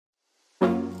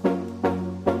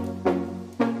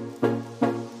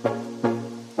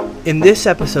In this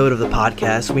episode of the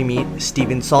podcast, we meet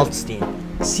Steven Saltzstein,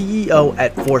 CEO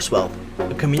at ForceWealth,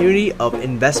 a community of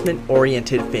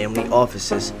investment-oriented family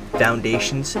offices,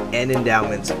 foundations, and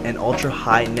endowments, and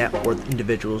ultra-high net worth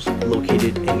individuals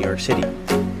located in New York City.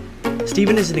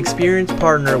 Steven is an experienced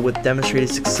partner with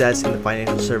demonstrated success in the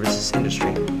financial services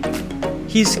industry.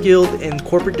 He's skilled in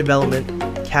corporate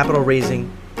development, capital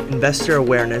raising, investor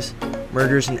awareness,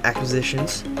 mergers and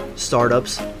acquisitions,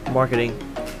 startups, marketing,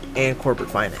 and corporate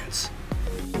finance.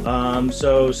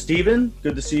 So Steven,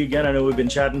 good to see you again. I know we've been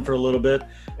chatting for a little bit.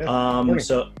 Yeah,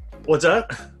 so what's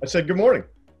that? I said good morning.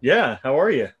 Yeah, how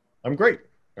are you? I'm great.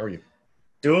 How are you?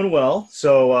 Doing well.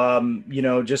 So,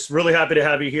 just really happy to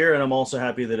have you here, and I'm also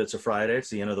happy that it's a Friday. It's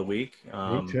the end of the week.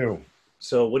 Me too.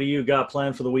 So what do you got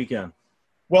planned for the weekend?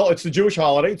 Well, it's the Jewish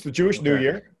holiday. It's the Jewish New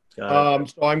Year. So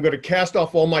I'm going to cast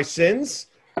off all my sins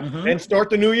and start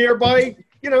the new year by,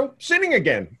 sinning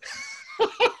again.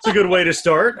 It's a good way to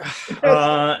start.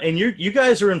 And you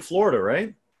guys are in Florida,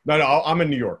 right? No, I'm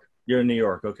in New York. You're in New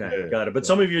York. Okay, Yeah, got it. But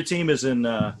some of your team is in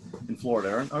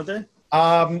Florida, aren't they?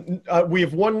 We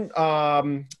have one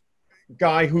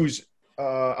guy who's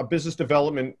a business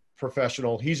development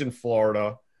professional. He's in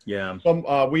Florida. Yeah.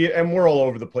 We're all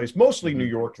over the place. Mostly New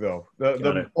York, though.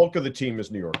 The bulk of the team is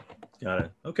New York. Got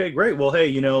it. Okay, great. Well,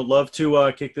 hey, love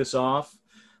to kick this off.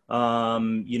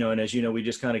 And as you know, we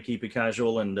just kind of keep it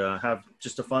casual and have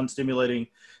just a fun, stimulating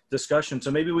discussion.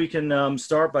 So maybe we can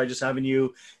start by just having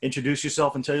you introduce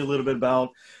yourself and tell you a little bit about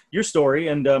your story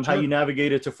and how you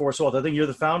navigated to ForceWealth. I think you're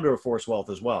the founder of ForceWealth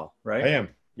as well, right? I am.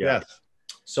 Yeah. Yes.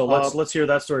 So let's hear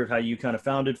that story of how you kind of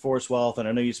founded ForceWealth. And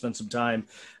I know you spent some time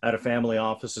at a family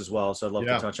office as well. So I'd love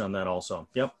to touch on that also.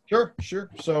 Yep. Sure.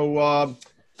 So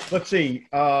let's see.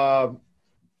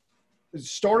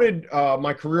 Started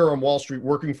my career on Wall Street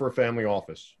working for a family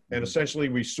office. And essentially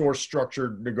we sourced,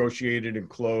 structured, negotiated, and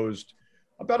closed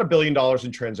about $1 billion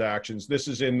in transactions. This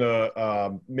is in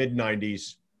the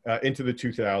mid-90s into the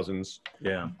 2000s.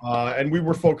 Yeah. And we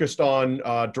were focused on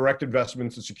direct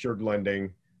investments and secured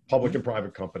lending, public and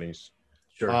private companies.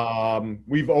 Sure.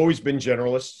 We've always been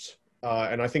generalists,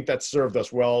 and I think that served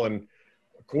us well. And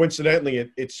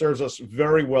coincidentally, it serves us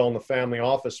very well in the family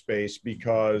office space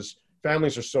because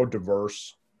families are so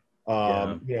diverse.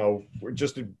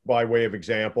 Just by way of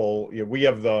example, we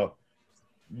have the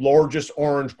largest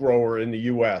orange grower in the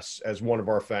U.S. as one of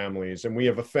our families, and we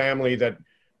have a family that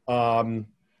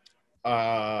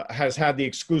has had the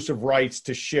exclusive rights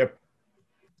to ship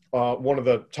one of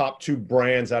the top 2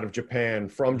 brands out of Japan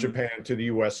from Japan to the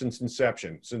U.S. since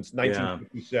inception, since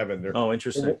 1957.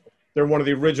 Interesting. They're one of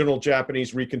the original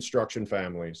Japanese Reconstruction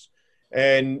families.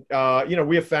 And,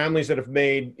 we have families that have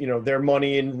made, their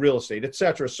money in real estate, et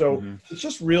cetera. So it's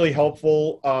just really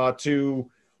helpful to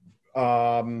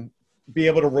be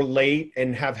able to relate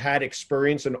and have had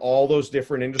experience in all those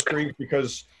different industries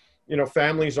because,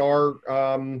 families are,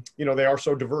 they are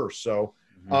so diverse. So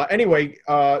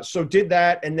so did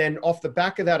that. And then off the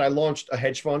back of that, I launched a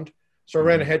hedge fund. So I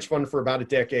ran a hedge fund for about a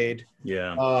decade.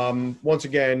 Yeah. Once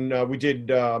again, we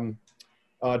did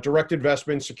direct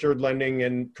investment, secured lending,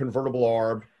 and convertible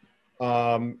arb.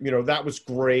 That was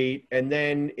great. And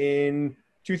then in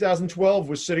 2012,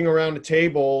 was sitting around a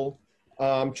table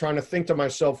trying to think to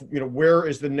myself, where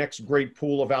is the next great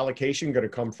pool of allocation going to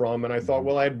come from? And I thought,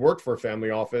 well, I had worked for a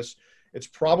family office. It's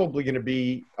probably going to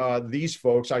be these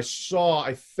folks. I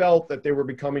felt that they were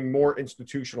becoming more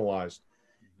institutionalized.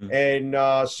 And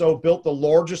so built the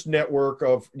largest network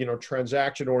of,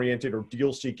 transaction-oriented or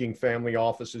deal-seeking family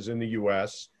offices in the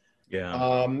U.S.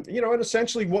 Yeah. And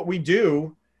essentially what we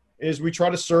do is we try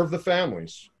to serve the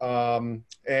families. And,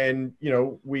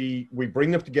 we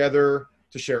bring them together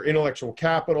to share intellectual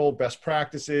capital, best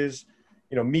practices,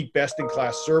 meet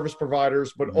best-in-class service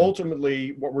providers. But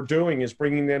ultimately, what we're doing is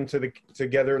bringing them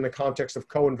together in the context of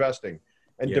co-investing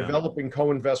and developing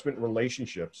co-investment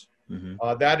relationships.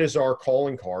 That is our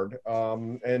calling card,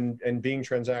 and being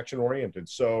transaction oriented.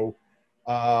 So,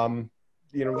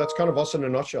 that's kind of us in a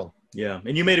nutshell. Yeah.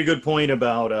 And you made a good point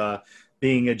about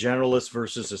being a generalist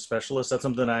versus a specialist. That's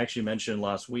something I actually mentioned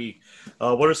last week.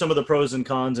 What are some of the pros and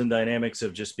cons and dynamics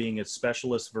of just being a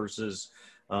specialist versus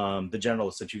the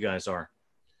generalist that you guys are?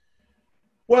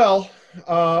 Well,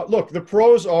 look, the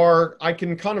pros are I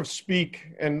can kind of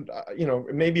speak and,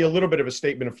 maybe a little bit of a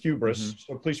statement of hubris,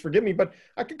 so please forgive me, but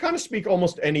I can kind of speak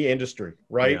almost any industry,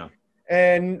 right? Yeah.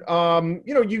 And,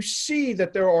 you see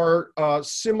that there are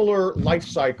similar life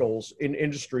cycles in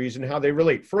industries and how they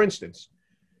relate. For instance,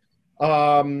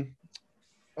 in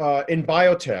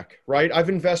biotech, right? I've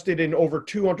invested in over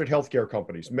 200 healthcare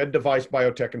companies, med device,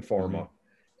 biotech, and pharma.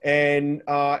 And,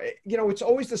 it's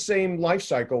always the same life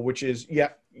cycle, which is,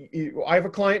 I have a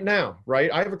client now,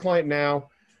 right? I have a client now.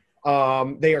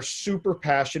 They are super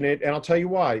passionate, and I'll tell you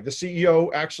why. The CEO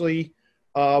actually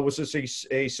was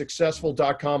a successful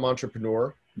 .com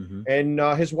entrepreneur, and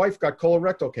his wife got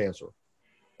colorectal cancer.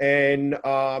 And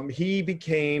he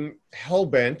became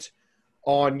hell-bent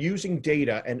on using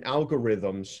data and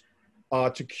algorithms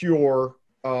to cure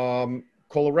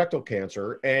colorectal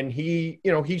cancer. And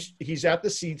he's at the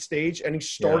seed stage, and he's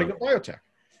starting a biotech.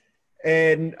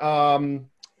 And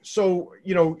so,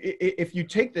 if you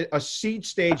take a seed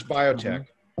stage biotech,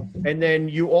 and then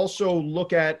you also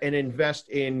look at and invest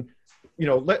in,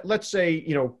 let's say,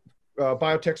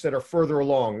 biotechs that are further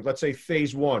along, let's say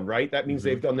phase 1, right? That means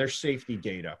they've done their safety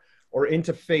data, or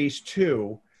into phase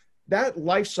 2. That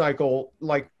life cycle,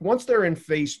 like once they're in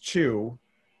phase 2,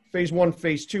 phase 1,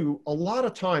 phase 2, a lot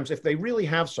of times if they really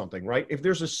have something, right? If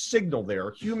there's a signal there,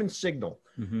 a human signal,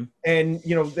 and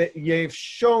that you've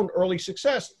shown early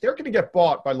success, they're going to get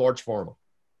bought by large pharma.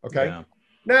 Okay. Yeah.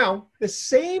 Now, the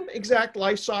same exact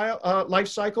life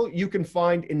cycle you can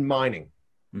find in mining.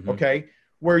 Okay.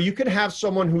 Where you can have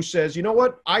someone who says, you know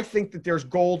what, I think that there's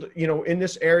gold, in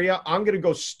this area. I'm going to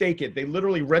go stake it. They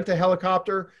literally rent a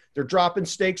helicopter. They're dropping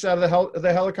stakes out of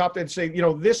the helicopter and say,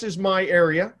 this is my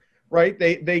area, right?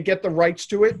 They get the rights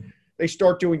to it. They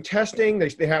start doing testing.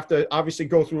 They have to obviously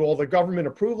go through all the government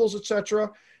approvals, et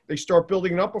cetera. They start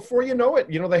building it up. Before you know it,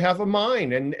 they have a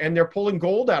mine and they're pulling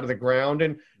gold out of the ground.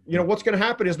 And, what's going to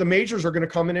happen is the majors are going to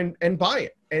come in and buy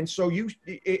it. And so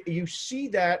you see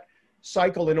that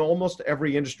cycle in almost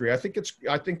every industry. I think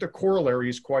the corollary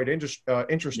is quite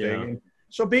interesting. Yeah. And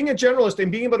so being a generalist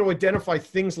and being able to identify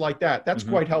things like that, that's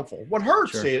quite helpful. What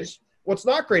hurts is, what's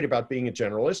not great about being a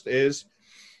generalist is,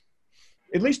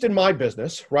 at least in my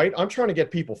business, right? I'm trying to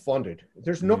get people funded.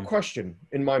 There's no question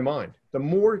in my mind. The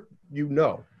more you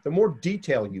know, the more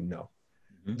detail you know,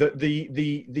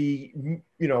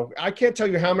 I can't tell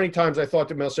you how many times I thought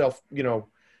to myself,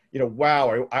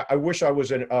 wow, I wish I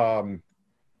was an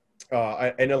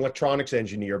electronics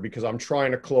engineer because I'm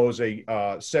trying to close a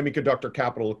semiconductor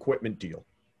capital equipment deal.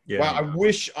 Yeah. Wow, I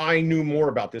wish I knew more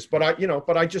about this, but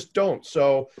I just don't.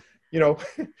 So,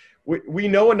 we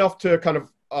know enough to kind of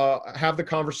have the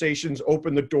conversations,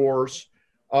 open the doors.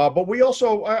 But we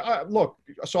also look.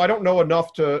 So I don't know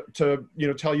enough to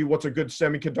tell you what's a good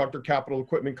semiconductor capital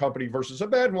equipment company versus a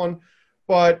bad one,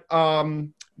 but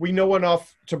we know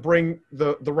enough to bring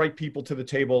the right people to the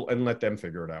table and let them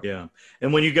figure it out. Yeah.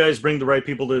 And when you guys bring the right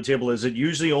people to the table, is it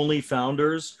usually only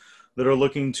founders that are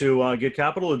looking to get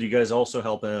capital, or do you guys also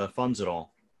help funds at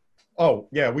all? Oh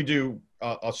yeah, we do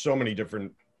so many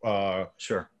different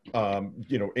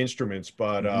instruments,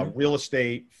 but real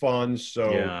estate funds,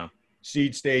 so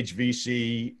seed stage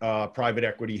VC, private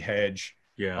equity hedge,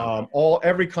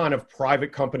 every kind of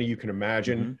private company you can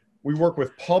imagine. We work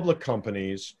with public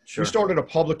companies. We started a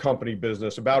public company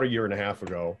business about 1.5 years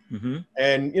ago.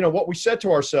 And, what we said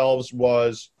to ourselves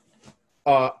was,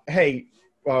 hey,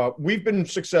 we've been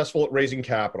successful at raising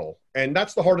capital, and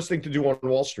that's the hardest thing to do on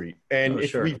Wall Street. And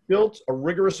we've built a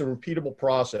rigorous and repeatable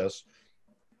process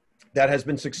that has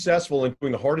been successful in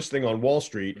doing the hardest thing on Wall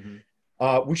Street,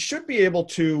 we should be able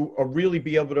to really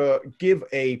be able to give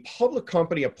a public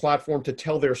company a platform to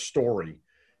tell their story,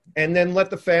 and then let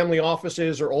the family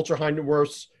offices or ultra high net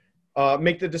worths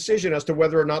make the decision as to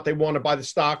whether or not they want to buy the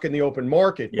stock in the open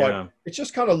market. But it's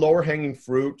just kind of lower hanging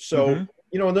fruit. So,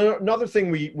 another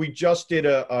thing, we just did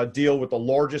a deal with the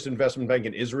largest investment bank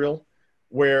in Israel,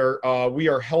 where we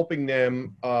are helping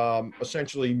them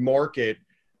essentially market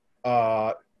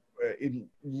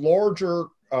larger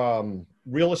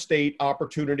real estate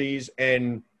opportunities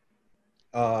and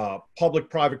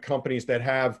public-private companies that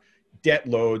have debt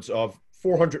loads of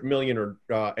 400 million or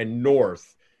and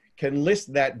north can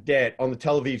list that debt on the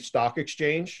Tel Aviv Stock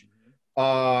Exchange,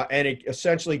 and it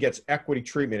essentially gets equity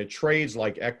treatment. It trades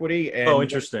like equity. And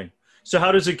interesting. So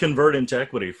how does it convert into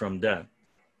equity from debt?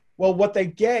 Well, what they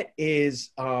get is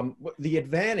the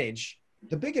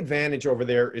big advantage over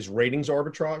there is ratings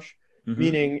arbitrage.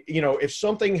 Meaning, if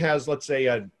something has, let's say,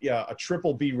 a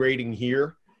triple B rating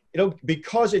here,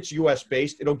 because it's US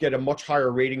based, it'll get a much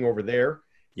higher rating over there.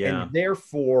 Yeah. And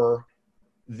therefore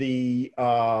the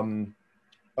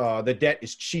debt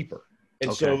is cheaper.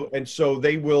 And so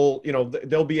they will,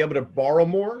 they'll be able to borrow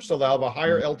more. So they'll have a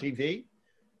higher LTV,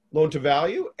 loan to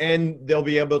value, and they'll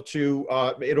be able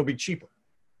to, it'll be cheaper.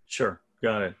 Sure.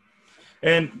 Got it.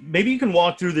 And maybe you can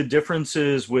walk through the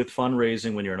differences with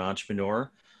fundraising when you're an entrepreneur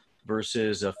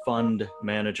versus a fund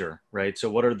manager, right? So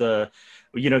what are the,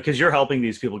 because you're helping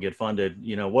these people get funded,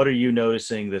 what are you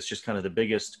noticing that's just kind of the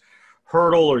biggest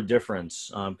hurdle or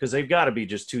difference? Because they've got to be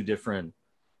just two different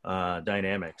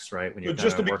dynamics, right? When you're So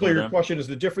just to be working clear, with your them. question is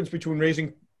the difference between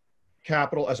raising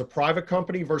capital as a private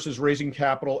company versus raising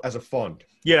capital as a fund.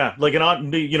 Yeah, like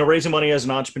raising money as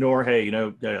an entrepreneur. Hey,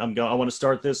 I want to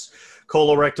start this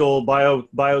colorectal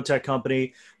biotech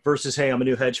company versus, hey, I'm a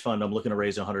new hedge fund. I'm looking to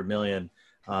raise 100 million.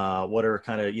 What are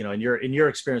kind of, in your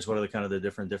experience, what are the kind of the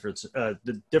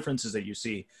differences that you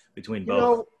see between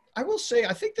both? I will say,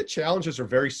 I think the challenges are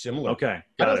very similar. Okay,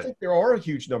 I don't think there are a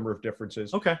huge number of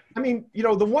differences. Okay. I mean,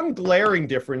 the one glaring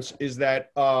difference is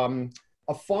that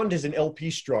a fund is an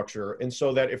LP structure. And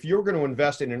so that if you're going to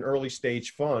invest in an early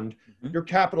stage fund, your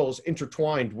capital is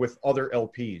intertwined with other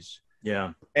LPs.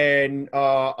 Yeah. And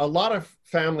a lot of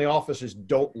family offices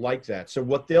don't like that. So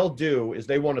what they'll do is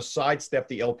they want to sidestep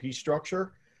the LP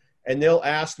structure, and they'll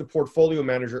ask the portfolio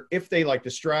manager, if they like the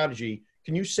strategy,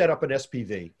 can you set up an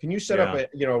SPV? Can you set up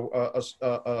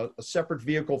a separate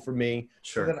vehicle for me,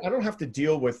 Sure, so that I don't have to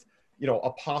deal with a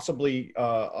possibly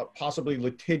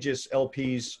litigious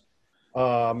LPs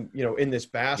in this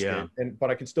basket,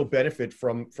 but I can still benefit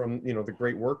from the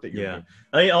great work that you're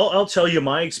doing. I'll tell you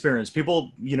my experience.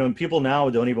 People now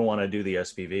don't even want to do the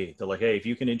SPV. They're like, hey, if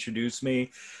you can introduce me,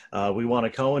 we want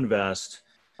to co-invest.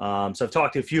 So I've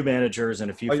talked to a few managers and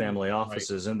a few family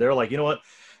offices, and they're like, you know what?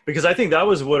 Because I think that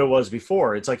was what it was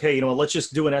before. It's like, hey, let's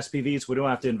just do an SPV so we don't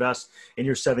have to invest in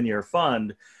your 7-year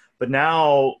fund. But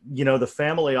now, the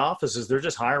family offices, they're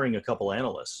just hiring a couple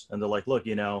analysts, and they're like, look,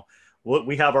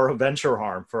 we have our venture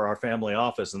arm for our family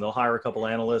office, and they'll hire a couple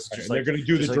analysts. They're going to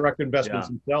do the direct investments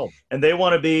themselves. And they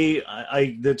want to be,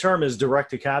 the term is direct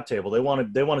to cap table. They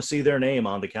want to see their name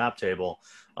on the cap table,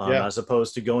 as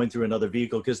opposed to going through another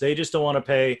vehicle, because they just don't want to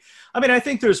pay. I mean, I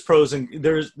think there's pros and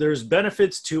there's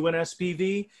benefits to an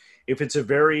SPV. If it's a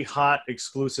very hot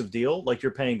exclusive deal, like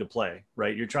you're paying to play,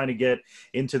 right? You're trying to get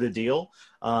into the deal.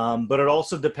 But it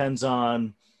also depends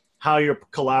on how you're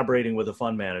collaborating with a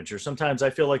fund manager. Sometimes I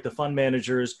feel like the fund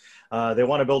managers, they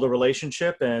want to build a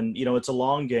relationship, and, it's a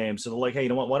long game. So they're like, hey,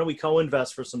 why don't we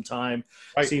co-invest for some time,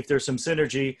 see if there's some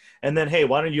synergy. And then, hey,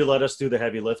 why don't you let us do the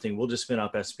heavy lifting? We'll just spin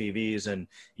up SPVs and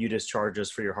you just charge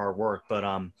us for your hard work. But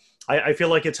I feel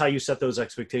like it's how you set those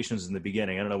expectations in the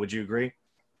beginning. I don't know. Would you agree?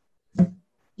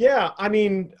 Yeah. I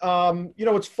mean,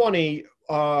 it's funny.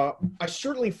 I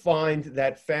certainly find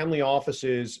that family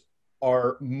offices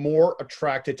are more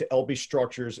attracted to LP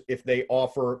structures if they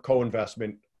offer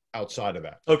co-investment outside of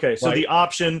that. Okay, so the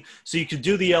option, so you could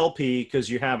do the LP because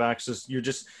you have access, you're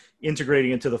just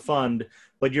integrating into the fund,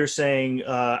 but you're saying,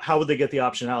 how would they get the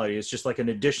optionality? It's just like an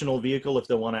additional vehicle if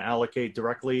they want to allocate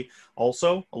directly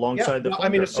also alongside the fund? I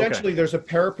mean, essentially there's a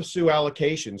pari passu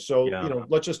allocation. So,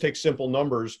 let's just take simple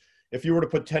numbers. If you were to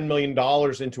put $10 million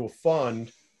into a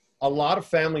fund, a lot of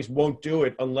families won't do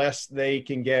it unless they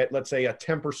can get, let's say, a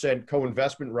 10%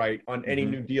 co-investment right on any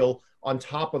new deal on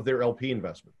top of their LP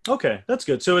investment. Okay, that's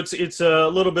good. So it's a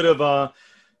little bit of a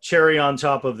cherry on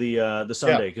top of the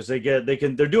sundae, because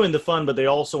they're doing the fund, but they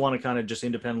also want to kind of just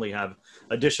independently have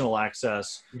additional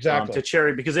access to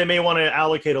cherry, because they may want to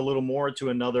allocate a little more to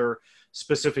another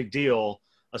specific deal,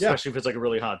 especially if it's like a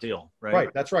really hot deal, right? Right.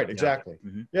 That's right. Exactly.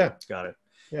 Yeah. Got it.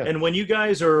 Yeah. And when you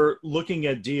guys are looking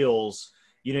at deals,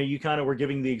 you kind of were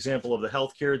giving the example of the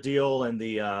healthcare deal and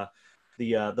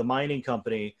the mining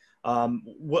company.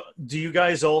 What do you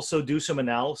guys also do some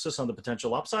analysis on the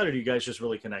potential upside, or do you guys just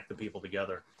really connect the people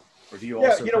together? Or do you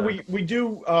also we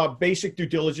do basic due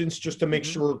diligence just to make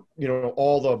sure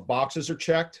all the boxes are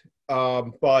checked.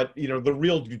 But the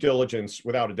real due diligence,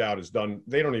 without a doubt, is done.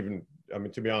 They don't even. I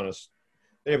mean, to be honest,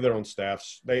 they have their own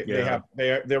staffs. They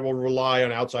will rely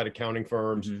on outside accounting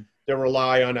firms. They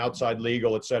rely on outside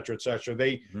legal, et cetera, et cetera.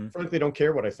 They frankly don't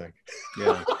care what I think.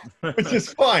 Yeah, which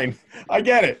is fine. I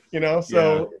get it.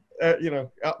 So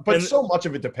but so much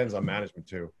of it depends on management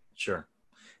too. Sure.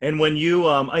 And when you,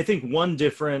 I think one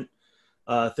different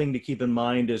thing to keep in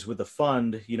mind is with a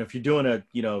fund. If you're doing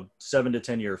a 7 to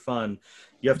 10 year fund,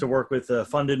 you have to work with a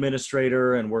fund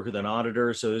administrator and work with an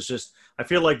auditor. So it's just, I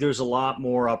feel like there's a lot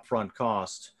more upfront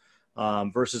cost.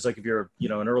 Versus like if you're,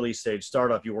 an early stage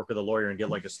startup, you work with a lawyer and get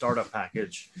like a startup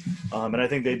package. And I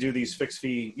think they do these fixed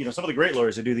fee, some of the great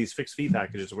lawyers, they do these fixed fee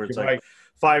packages where it's like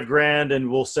 $5,000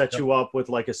 and we'll set you up with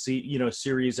like a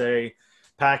Series A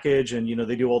package. And,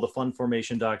 they do all the fund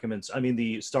formation documents. I mean,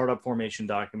 the startup formation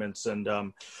documents. And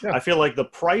I feel like the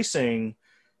pricing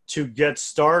to get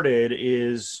started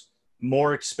is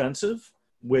more expensive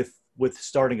with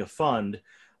starting a fund.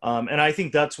 And I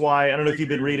think that's why, I don't know if you've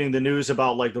been reading the news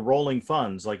about like the rolling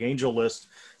funds, like AngelList,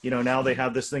 now they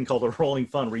have this thing called a rolling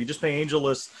fund where you just pay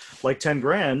AngelList like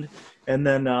 $10,000. And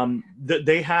then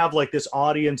they have like this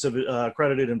audience of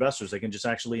accredited investors. They can just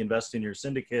actually invest in your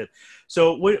syndicate.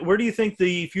 So where do you think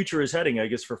the future is heading, I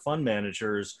guess, for fund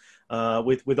managers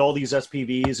with all these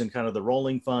SPVs and kind of the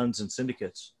rolling funds and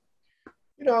syndicates?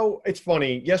 You know, it's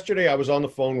funny. Yesterday, I was on the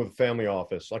phone with a family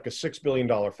office, like a $6 billion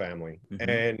family. Mm-hmm.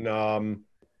 And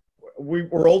we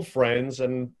were old friends.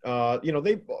 And, you know,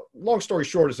 long story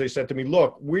short, is they said to me,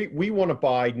 look, we want to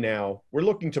buy now. We're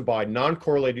looking to buy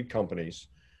non-correlated companies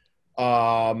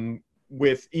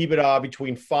with EBITDA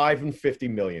between 5 and 50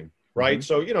 million, right? Mm-hmm.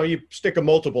 So, you know, you stick a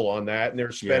multiple on that and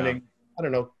they're spending, I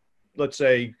don't know, let's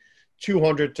say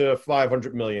 200 to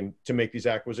 500 million to make these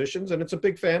acquisitions. And it's a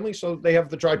big family, so they have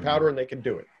the dry powder and they can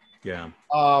do it. Yeah.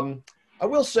 I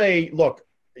will say, look,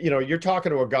 you know, you're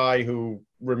talking to a guy who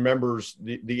remembers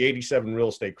the 87 real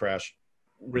estate crash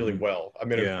really well. I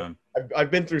mean,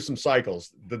 I've been through some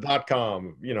cycles, the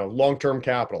 .com, you know, long-term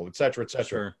capital, et cetera, et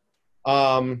cetera.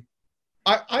 Sure.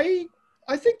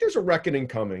 I think there's a reckoning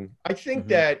coming. I think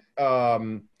that,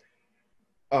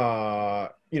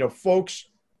 you know, folks,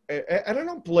 and I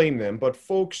don't blame them, but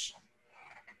folks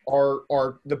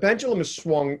are the pendulum has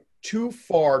swung too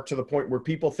far to the point where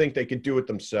people think they could do it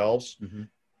themselves. Mm-hmm.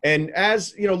 And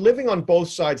as you know, living on both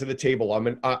sides of the table,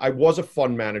 I was a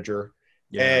fund manager,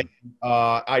 and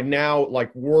I now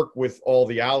like work with all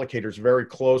the allocators very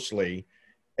closely.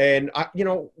 And you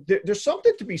know, there's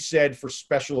something to be said for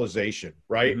specialization,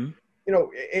 right? Mm-hmm. You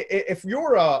know, if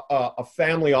you're a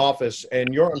family office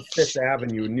and you're on Fifth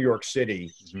Avenue in New York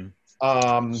City. Mm-hmm.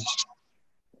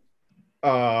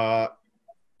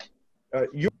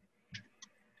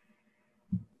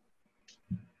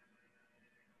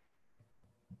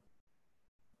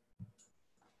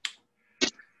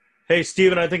 Hey,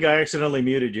 Steven, I think I accidentally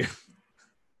muted you.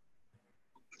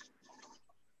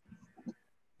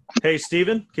 Hey,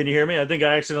 Steven, can you hear me? I think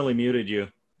I accidentally muted you.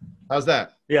 How's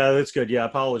that? Yeah, that's good. Yeah,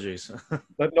 apologies.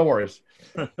 No worries.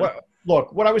 Well,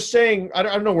 look, what I was saying, I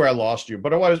don't know where I lost you,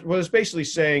 but what I was basically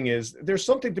saying is there's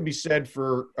something to be said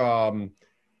for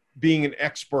being an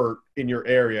expert in your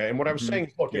area. And what I was saying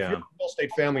is, look, if you're a real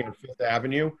estate family on Fifth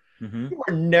Avenue, you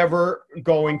are never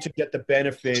going to get the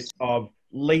benefit of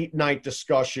late night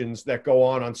discussions that go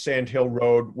on Sand Hill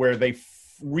Road where they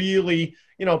really,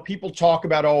 you know, people talk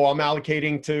about, oh, I'm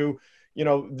allocating to, you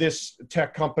know, this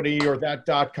tech company or that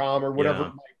 .com or whatever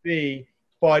it might be.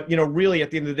 But, you know, really at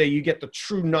the end of the day, you get the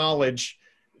true knowledge,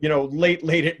 you know,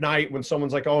 late at night when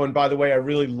someone's like, oh, and by the way, I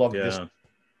really love this.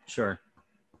 Sure.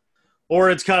 Or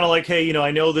it's kind of like, hey, you know,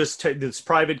 I know this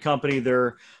private company.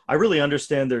 I really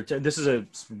understand this is a,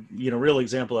 you know, real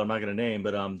example I'm not going to name,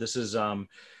 but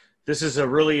this is a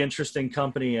really interesting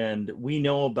company, and we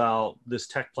know about this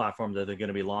tech platform that they're going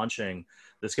to be launching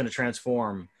that's going to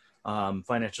transform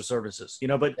financial services. You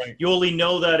know, but you only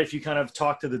know that if you kind of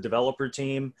talk to the developer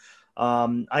team.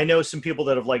 I know some people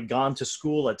that have like gone to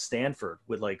school at Stanford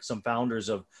with like some founders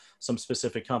of some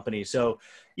specific company. So,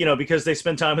 you know, because they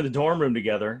spend time in the dorm room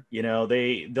together, you know,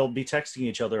 they'll be texting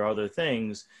each other other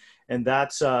things. And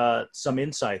that's some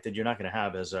insight that you're not going to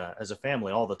have as a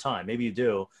family all the time. Maybe you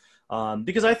do.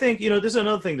 Because I think, you know, this is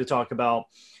another thing to talk about.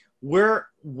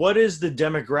 What is the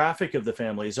demographic of the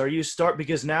families?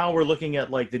 Because now we're looking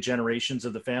at like the generations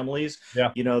of the families,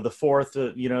 you know, the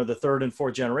third and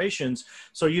fourth generations.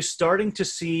 So you're starting to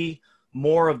see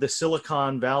more of the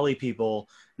Silicon Valley people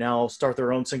now start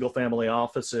their own single family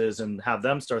offices and have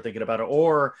them start thinking about it.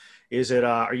 Or is it,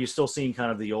 are you still seeing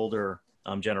kind of the older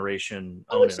generation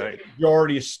own it? Right? The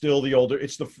majority is still the older.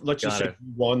 It's let's just say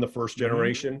the first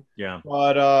generation. Yeah.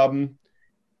 But,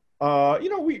 you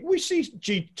know, we see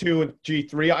G2 and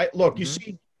G3. You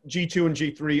see G2 and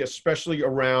G3, especially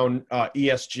around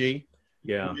ESG.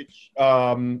 Yeah. Which,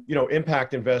 you know,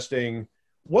 impact investing.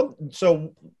 One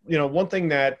thing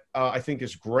that I think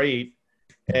is great,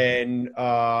 and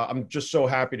I'm just so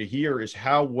happy to hear, is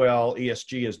how well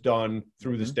ESG has done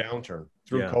through this downturn,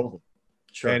 through COVID.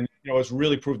 Sure. And, you know, it's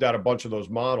really proved out a bunch of those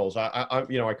models. I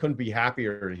couldn't be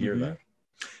happier to hear that.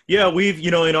 Yeah, we've, you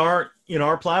know, in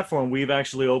our platform, we've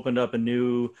actually opened up a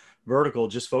new vertical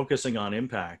just focusing on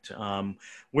impact.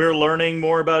 We're learning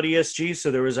more about ESG.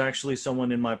 So there was actually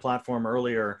someone in my platform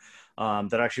earlier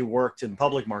that actually worked in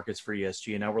public markets for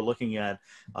ESG. And now we're looking at,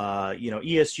 you know,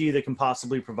 ESG that can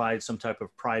possibly provide some type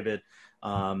of private,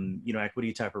 you know,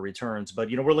 equity type of returns. But,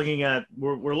 you know, we're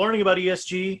learning about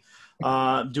ESG,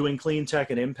 doing clean tech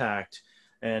and impact.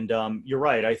 And you're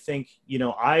right. I think, you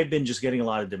know, I've been just getting a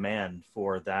lot of demand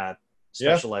for that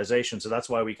specialization. So that's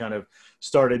why we kind of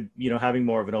started, you know, having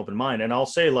more of an open mind. And I'll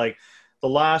say, like, the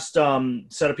last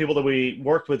set of people that we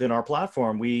worked with in our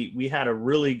platform, we had a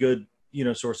really good, you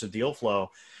know, source of deal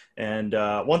flow. And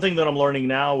one thing that I'm learning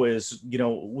now is,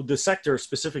 the sector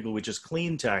specifically, which is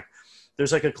clean tech,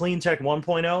 there's like a clean tech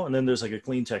 1.0 and then there's like a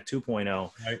clean tech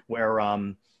 2.0, Right. where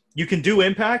you can do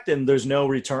impact and there's no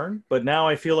return. But now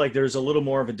I feel like there's a little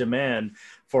more of a demand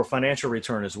for financial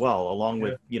return as well, along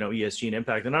with, ESG and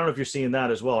impact. And I don't know if you're seeing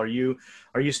that as well. Are you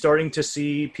starting to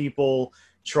see people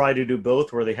try to do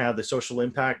both, where they have the social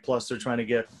impact plus they're trying to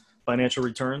get financial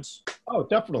returns? Oh,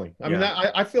 definitely. I mean,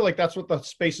 I feel like that's what the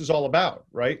space is all about,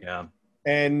 right? Yeah.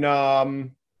 And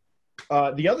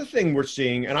the other thing we're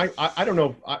seeing, and I don't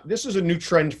know, this is a new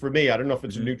trend for me. I don't know if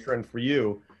it's a new trend for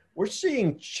you. We're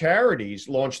seeing charities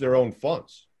launch their own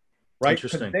funds, right?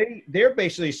 Interesting. They're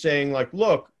basically saying like,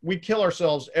 look, we kill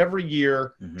ourselves every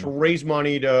year to raise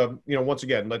money to, once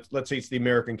again, let's say it's the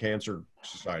American Cancer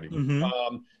Society,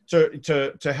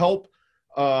 to help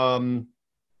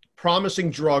promising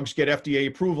drugs get FDA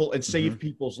approval and save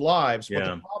people's lives. But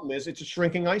the problem is it's a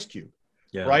shrinking ice cube,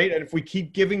 right? And if we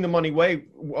keep giving the money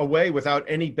away without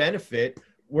any benefit,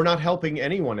 we're not helping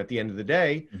anyone at the end of the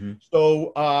day.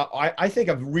 So I think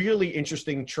a really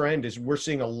interesting trend is we're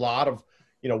seeing a lot of,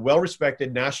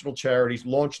 well-respected national charities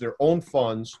launch their own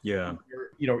funds. Yeah.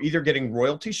 Either getting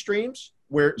royalty streams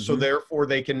so therefore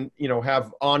they can,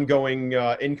 have ongoing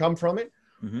income from it,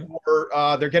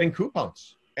 or they're getting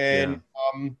coupons. And,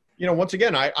 once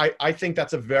again, I think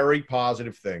that's a very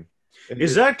positive thing.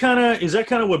 Is that kind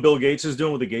of what Bill Gates is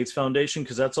doing with the Gates Foundation?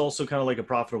 Because that's also kind of like a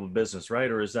profitable business,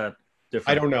 right? Or is that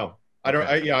different? I don't know.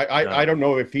 I don't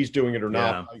know if he's doing it or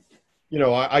not.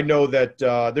 I know that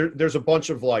there's a bunch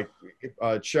of like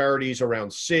charities around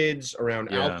SIDS, around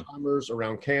Alzheimer's,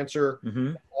 around cancer,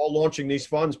 all launching these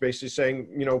funds, basically saying,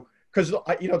 because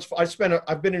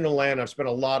I've been in Atlanta. I've spent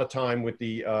a lot of time with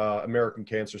the American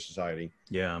Cancer Society.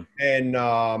 Yeah, and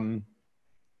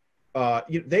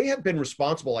they have been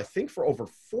responsible, I think, for over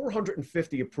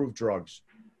 450 approved drugs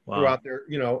throughout their,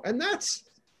 and that's.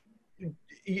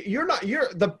 You're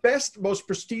the best, most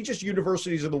prestigious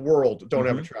universities in the world don't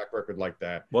have a track record like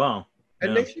that. Wow.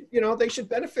 And they should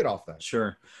benefit off that.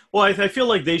 Sure. Well, I feel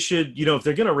like they should, if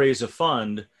they're going to raise a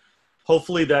fund,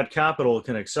 hopefully that capital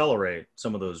can accelerate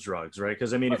some of those drugs, right?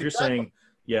 Because I mean, if you're saying,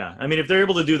 if they're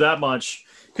able to do that much,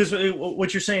 because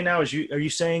what you're saying now is are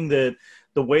you saying that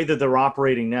the way that they're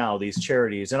operating now, these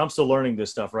charities, and I'm still learning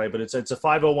this stuff, right? But it's a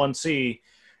 501c.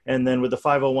 And then with the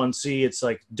 501c, it's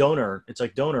like donor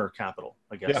capital,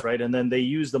 I guess, right? And then they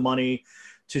use the money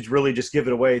to really just give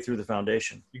it away through the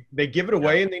foundation. They give it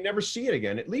away and they never see it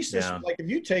again. At least this, like if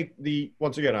you take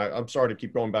once again, I'm sorry to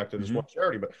keep going back to this one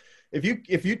charity, but if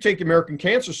you take American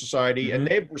Cancer Society and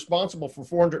they're responsible for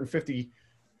 450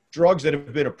 drugs that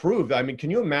have been approved. I mean,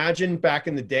 can you imagine back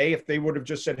in the day if they would have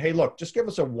just said, hey, look, just give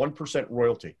us a 1%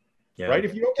 royalty, right?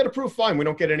 If you don't get approved, fine, we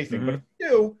don't get anything. But if you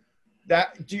do,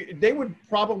 they would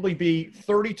probably be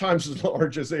 30 times as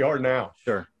large as they are now.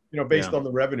 Sure. Based on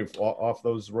the revenue off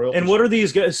those royalties. And what are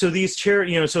these guys? So these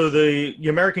charity, so the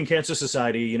American Cancer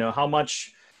Society, how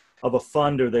much of a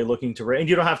fund are they looking to raise? And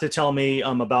you don't have to tell me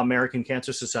about American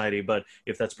Cancer Society, but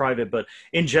if that's private, but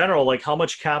in general, like how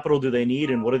much capital do they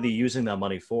need and what are they using that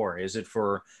money for? Is it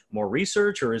for more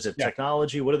research or is it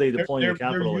technology? What are they deploying the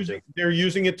capital into? They're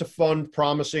using it to fund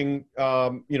promising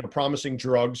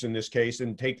drugs in this case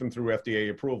and take them through FDA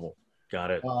approval.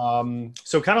 Got it.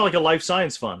 So kind of like a life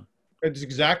science fund. It's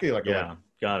exactly like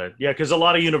got it. Yeah, because a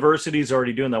lot of universities are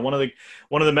already doing that. One of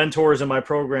the mentors in my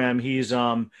program, he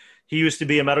used to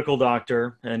be a medical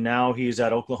doctor, and now he's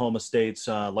at Oklahoma State's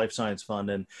Life Science Fund,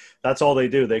 and that's all they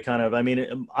do. They kind of,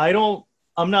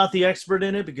 I'm not the expert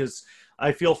in it because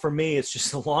I feel for me it's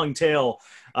just a long tail.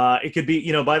 It could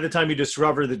be, by the time you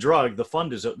discover the drug, the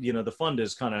fund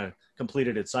is kind of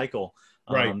completed its cycle.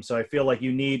 Right. So I feel like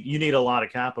you need a lot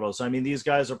of capital. So these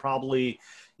guys are probably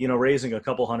raising a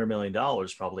couple $100 million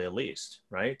probably at least,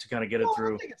 right? To kind of get it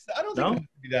through. I don't think it's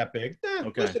be that big.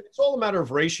 Okay. Listen, it's all a matter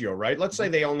of ratio, right? Let's say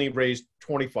they only raised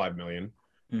 25 million,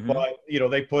 but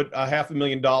they put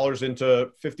 $500,000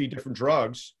 into 50 different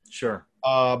drugs. Sure.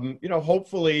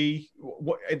 Hopefully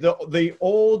the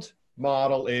old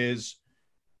model is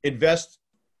invest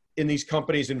in these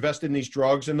companies, invest in these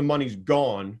drugs, and the money's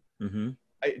gone.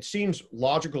 It seems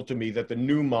logical to me that the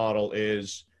new model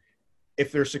is,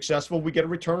 if they're successful, we get a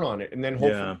return on it, and then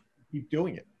hopefully keep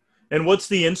doing it. And what's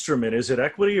the instrument? Is it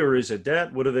equity or is it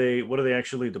debt? What are they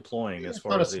actually deploying as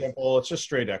far as simple? It's just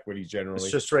straight equity generally.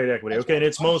 It's just straight equity. Okay, and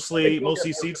it's mostly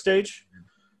seed stage.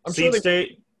 Seed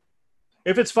stage.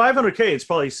 If it's 500K, it's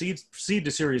probably seed to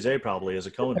Series A probably as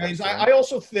a co-investor. I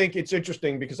also think it's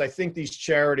interesting because I think these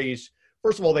charities,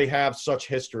 first of all, they have such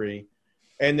history.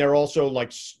 And they're also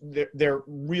they're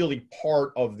really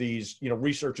part of these,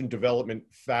 research and development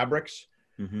fabrics.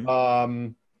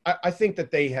 I think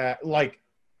that they have, like,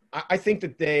 I think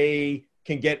that they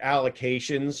can get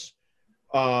allocations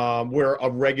where a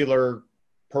regular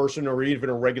person or even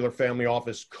a regular family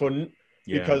office couldn't,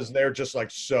 because they're just like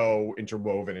so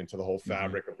interwoven into the whole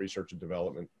fabric of research and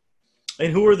development.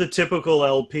 And who are the typical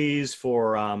LPs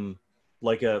for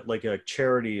like a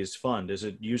charities fund? Is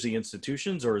it usually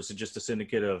institutions, or is it just a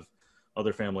syndicate of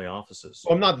other family offices? So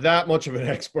I'm not that much of an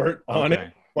expert on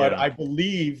it, but I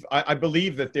believe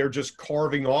that they're just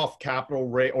carving off capital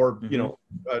or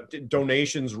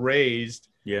donations raised.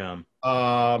 And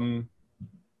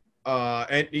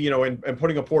and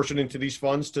putting a portion into these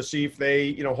funds to see if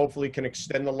they hopefully can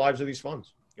extend the lives of these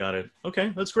funds. Got it.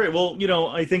 Okay, that's great. Well,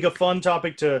 I think a fun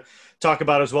topic to talk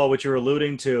about as well, what you're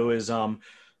alluding to, is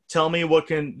tell me what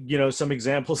can, some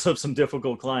examples of some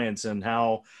difficult clients and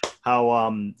how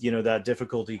that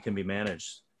difficulty can be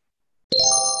managed.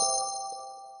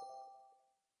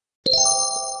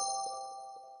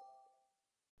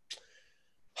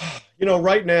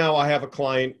 Right now I have a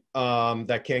client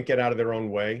that can't get out of their own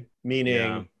way,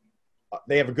 meaning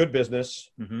they have a good business.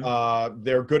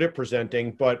 They're good at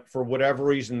presenting, but for whatever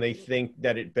reason, they think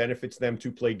that it benefits them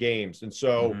to play games. And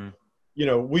so,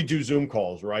 we do Zoom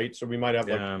calls, right? So we might have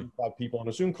like 5 people on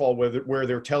a Zoom call where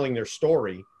they're telling their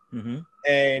story.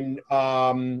 And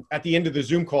at the end of the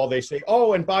Zoom call, they say,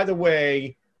 oh, and by the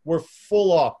way, we're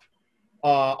full up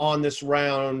on this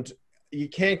round. You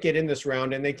can't get in this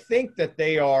round. And they think that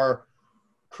they are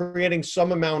creating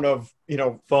some amount of,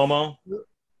 FOMO.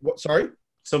 What? Sorry?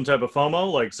 Some type of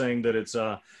FOMO, like saying that it's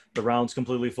the round's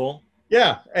completely full.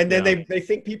 Yeah. And then they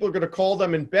think people are going to call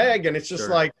them and beg. And it's just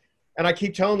like, and I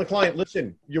keep telling the client,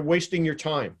 listen, you're wasting your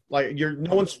time. Like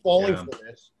no one's falling for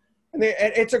this. And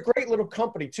it's a great little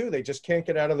company too. They just can't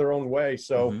get out of their own way.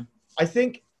 So I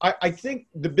think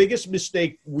the biggest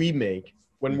mistake we make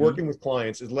when working with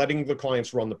clients is letting the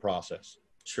clients run the process.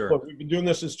 Sure. But we've been doing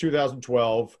this since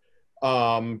 2012.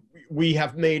 We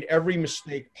have made every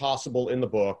mistake possible in the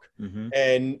book.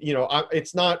 And,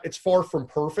 it's far from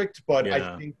perfect, but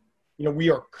I think,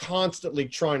 we are constantly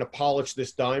trying to polish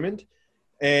this diamond.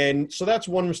 And so that's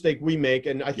one mistake we make.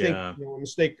 And I think a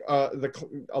mistake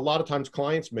a lot of times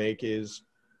clients make is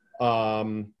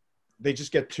they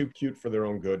just get too cute for their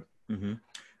own good.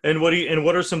 And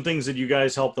what are some things that you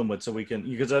guys help them with, so we can,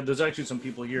 because there's actually some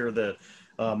people here that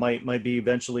might be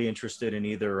eventually interested in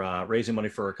either raising money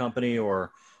for a company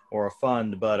or a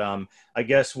fund. But I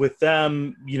guess with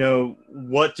them,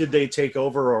 what did they take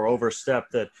over or overstep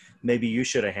that maybe you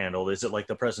should have handled? Is it like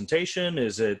the presentation?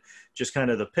 Is it just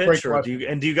kind of the pitch? Or do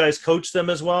you guys coach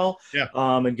them as well?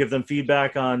 And give them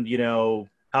feedback on,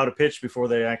 how to pitch before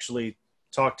they actually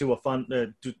talk to a fund,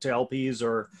 to LPs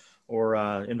or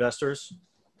investors?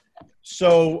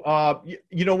 So,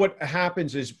 what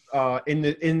happens is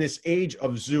in this age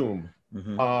of Zoom,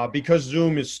 because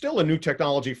Zoom is still a new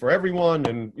technology for everyone,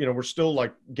 and we're still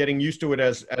like getting used to it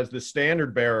as the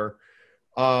standard bearer.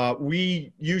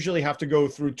 We usually have to go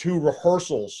through 2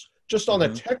 rehearsals just on the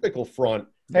technical front.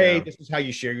 Hey, this is how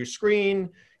you share your screen.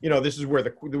 This is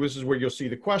where you'll see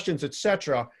the questions,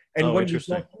 etc. And when you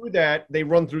go through that, they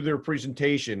run through their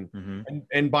presentation,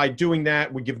 and by doing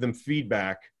that, we give them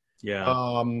feedback.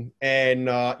 A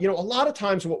lot of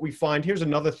times what we find, here's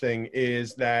another thing,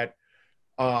 is that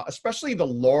especially the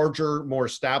larger, more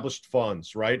established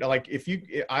funds, right? Like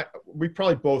we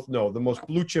probably both know the most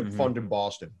blue chip fund in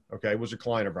Boston, was a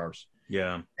client of ours.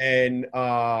 And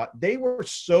they were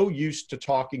so used to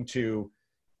talking to,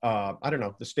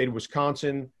 the state of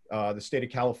Wisconsin, the state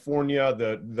of California,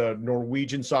 the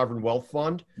Norwegian Sovereign Wealth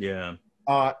Fund.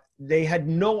 They had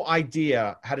no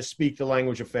idea how to speak the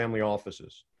language of family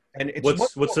offices. And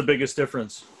it's what's the biggest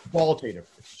difference? Qualitative.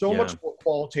 It's so much more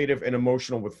qualitative and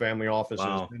emotional with family offices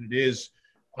than it is,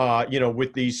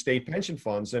 with these state pension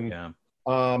funds. And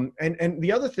and the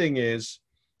other thing is,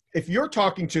 if you're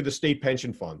talking to the state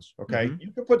pension funds,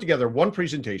 you can put together one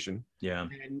presentation,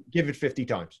 and give it 50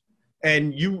 times,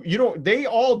 and you don't. They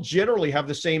all generally have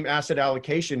the same asset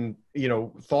allocation,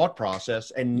 thought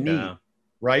process and need,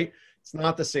 right? It's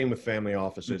not the same with family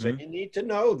offices, and you need to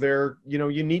know their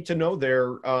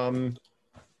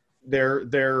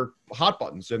hot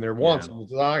buttons and their wants and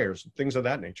desires, things of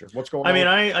that nature. What's going on? I mean,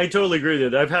 I totally agree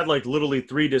with that. I've had like literally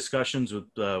 3 discussions with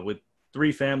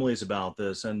 3 families about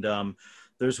this, and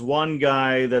there's one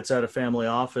guy that's at a family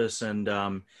office, and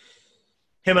him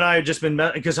and I have just been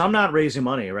because I'm not raising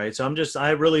money, right? So I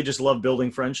really just love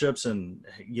building friendships and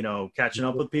catching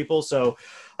up with people. So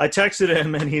I texted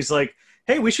him, and he's like,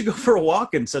 hey, we should go for a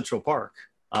walk in Central Park.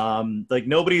 Like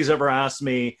nobody's ever asked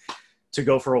me to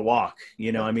go for a walk.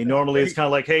 Normally it's kind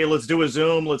of like, hey, let's do a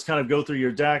Zoom. Let's kind of go through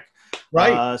your deck,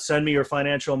 send me your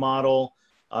financial model.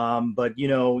 But, you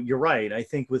know, you're right. I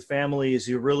think with families,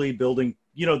 you're really building,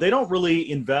 you know, they don't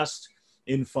really invest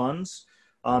in funds.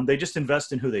 They just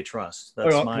invest in who they trust.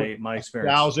 That's my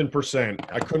experience. 1,000%.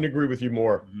 I couldn't agree with you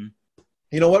more. Mm-hmm.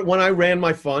 You know what? When I ran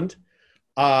my fund,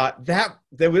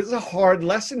 there was a hard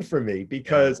lesson for me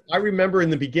because I remember in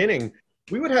the beginning,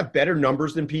 we would have better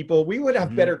numbers than people. We would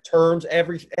have better terms,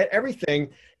 everything.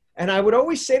 And I would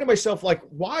always say to myself, like,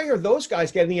 why are those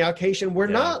guys getting the allocation? We're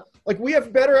not. Like, we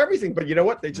have better everything. But you know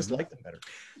what? They just like them better.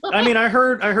 I mean, I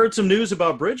heard some news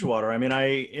about Bridgewater. I mean,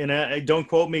 I don't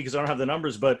quote me because I don't have the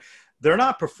numbers, but they're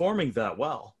not performing that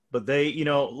well. But they, you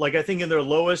know, like I think in their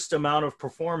lowest amount of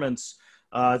performance,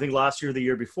 I think last year, or the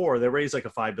year before, they raised like a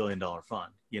 $5 billion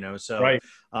fund, you know, so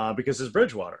because it's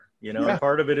Bridgewater, you know, and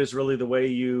part of it is really the way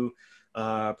you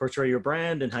portray your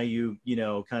brand and how you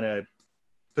know, kind of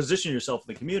position yourself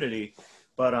in the community.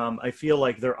 But I feel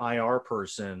like their IR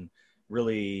person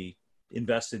really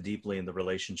invested deeply in the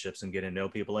relationships and getting to know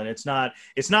people. And it's not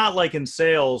like in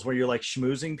sales where you're like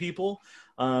schmoozing people.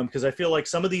 Because I feel like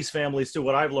some of these families too,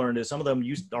 what I've learned is some of them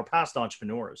are past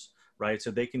entrepreneurs. Right.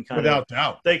 So they can without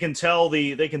doubt, they can tell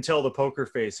the poker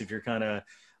face if you're kind of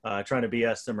trying to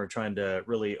BS them or trying to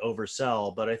really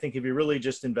oversell. But I think if you really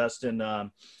just invest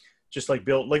in just like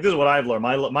build, like this is what I've learned.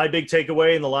 My big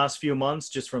takeaway in the last few months,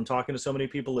 just from talking to so many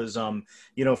people is,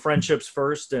 you know, friendships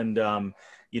first and,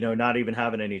 you know, not even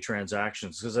having any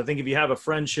transactions. Because I think if you have a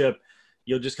friendship,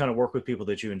 you'll just kind of work with people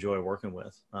that you enjoy working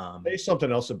with. Say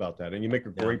something else about that. And you make a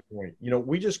great point. You know,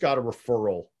 we just got a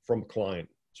referral from a client.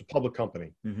 It's a public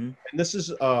company. And this is,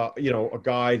 you know, a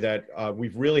guy that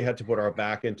we've really had to put our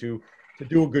back into to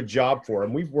do a good job for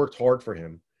him. We've worked hard for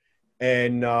him.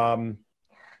 And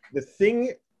the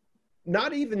thing,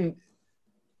 not even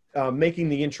making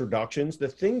the introductions, the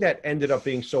thing that ended up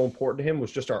being so important to him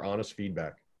was just our honest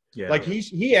feedback. Yeah. Like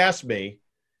he asked me,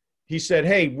 he said,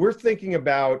 hey, we're thinking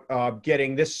about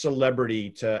getting this celebrity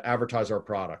to advertise our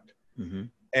product.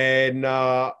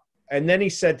 And then he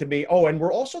said to me, oh, and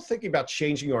we're also thinking about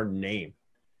changing our name.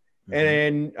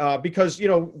 And because, you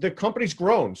know, the company's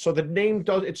grown. So the name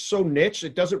it's so niche.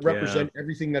 It doesn't represent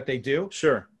everything that they do.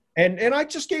 Sure. And I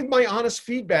just gave my honest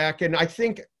feedback. And I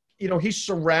think, you know, he's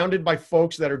surrounded by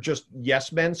folks that are just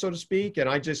yes men, so to speak. And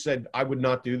I just said, I would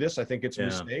not do this. I think it's a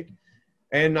mistake.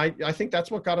 And I think that's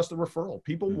what got us the referral.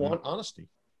 People want honesty.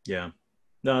 Yeah.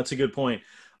 No, that's a good point.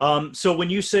 So when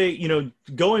you say, you know,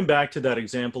 going back to that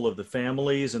example of the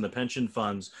families and the pension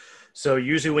funds, so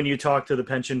usually when you talk to the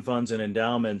pension funds and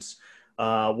endowments,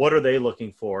 what are they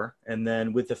looking for? And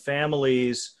then with the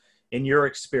families, in your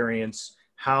experience,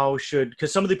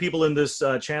 because some of the people in this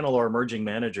channel are emerging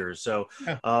managers. So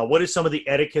what is some of the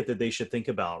etiquette that they should think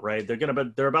about, right?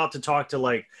 They're about to talk to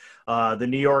like the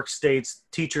New York State's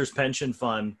Teachers Pension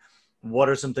Fund. What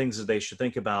are some things that they should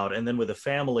think about? And then with a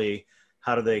family,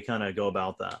 how do they kind of go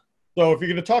about that? So if you're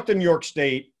going to talk to New York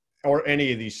State or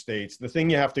any of these states, the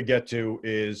thing you have to get to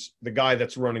is the guy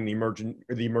that's running the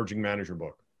emerging manager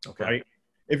book. Okay. Right?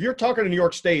 If you're talking to New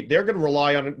York State, they're going to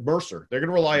rely on Mercer. They're going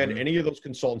to rely on any of those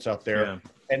consultants out there.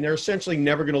 And they're essentially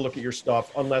never going to look at your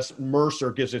stuff unless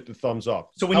Mercer gives it the thumbs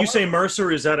up. So when you say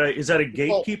Mercer, is that a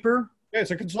gatekeeper? Yeah,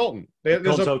 it's a consultant.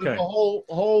 There's a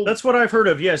whole. That's what I've heard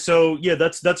of. Yeah. So yeah,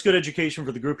 that's good education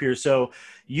for the group here. So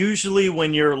usually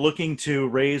when you're looking to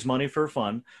raise money for a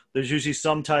fund, there's usually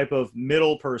some type of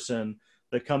middle person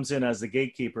that comes in as the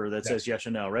gatekeeper that says yes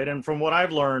or no, right? And from what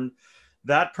I've learned,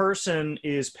 that person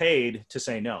is paid to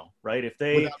say no, right? If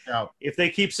they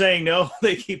keep saying no,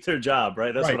 they keep their job,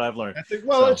 right? That's what I've learned.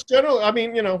 It's generally, I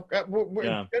mean, you know,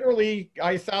 generally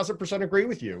I 1,000% agree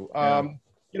with you.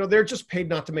 You know, they're just paid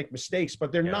not to make mistakes,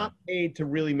 but they're not paid to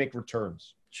really make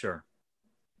returns. Sure.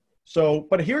 So,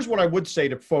 but here's what I would say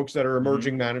to folks that are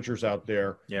emerging managers out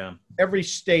there. Yeah. Every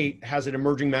state has an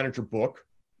emerging manager book.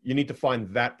 You need to find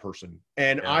that person.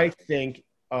 And I think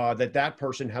that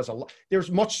person has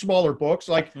there's much smaller books.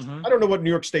 Like, I don't know what New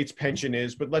York State's pension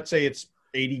is, but let's say it's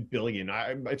 80 billion.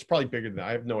 It's probably bigger than that.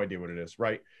 I have no idea what it is.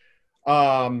 Right.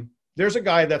 There's a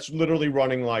guy that's literally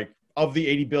running like, of the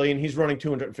 80 billion, he's running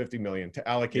 250 million to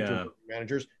allocate to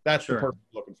managers. That's the person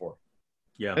you're looking for.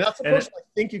 Yeah. And that's the person I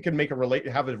think you can make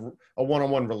have a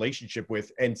one-on-one relationship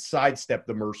with and sidestep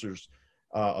the Mercers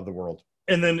of the world.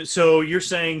 And then, so you're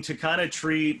saying to kind of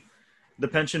treat the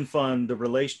pension fund,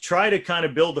 try to kind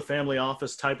of build the family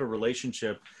office type of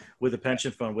relationship with the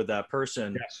pension fund, with that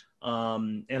person. Yes.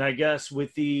 And I guess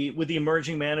with the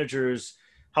emerging managers,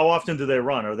 how often do they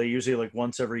run? Are they usually like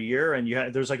once every year?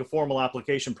 And there's like a formal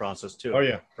application process too. Oh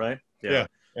yeah. Right. Yeah.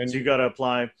 And so you got to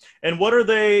apply. And what are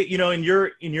they, you know, in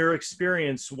your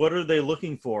experience, what are they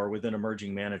looking for with an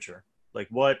emerging manager? Like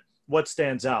what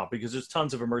stands out? Because there's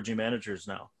tons of emerging managers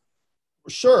now.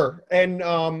 Sure. And,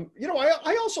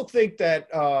 I also think that,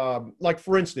 like,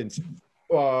 for instance,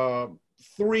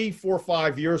 3, 4,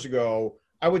 5 years ago,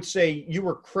 I would say you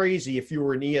were crazy if you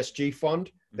were an ESG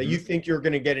fund that you think you're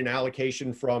going to get an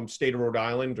allocation from state of Rhode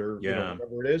Island or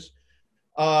whatever it is.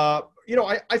 I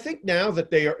think now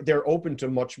that they're open to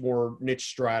much more niche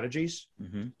strategies.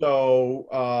 So,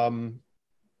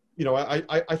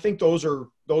 I think those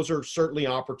are certainly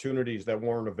opportunities that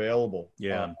weren't available.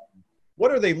 Yeah.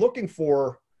 What are they looking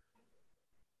for?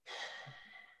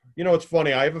 It's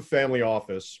funny. I have a family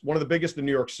office, one of the biggest in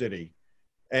New York City,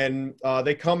 and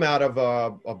they come out of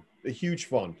a huge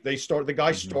fund. The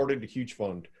guy started a huge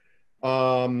fund,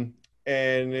 and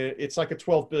it's like a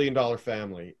 $12 billion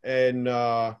family. And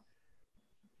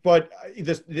but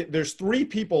there's 3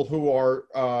 people who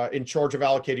are in charge of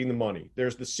allocating the money.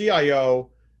 There's the CIO,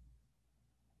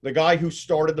 the guy who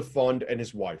started the fund, and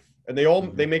his wife. And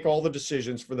they make all the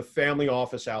decisions for the family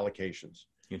office allocations.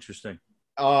 Interesting.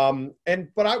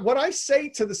 But what I say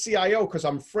to the CIO, because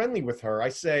I'm friendly with her, I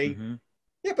say,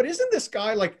 yeah, but isn't this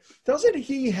guy doesn't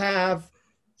he have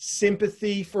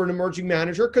sympathy for an emerging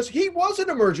manager? Because he was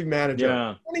an emerging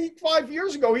manager 25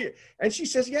 years ago. And she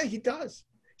says, yeah, he does.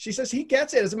 She says he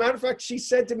gets it. As a matter of fact, she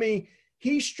said to me,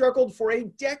 he struggled for a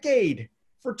decade,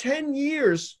 for 10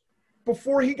 years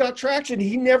before he got traction.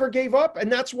 He never gave up,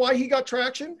 and that's why he got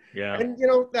traction. Yeah. And,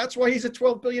 that's why he's a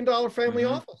 $12 billion family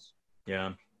office.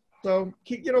 Yeah. So,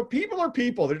 people are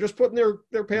people. They're just putting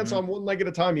their pants on one leg at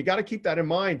a time. You got to keep that in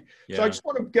mind. Yeah. So I just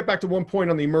want to get back to one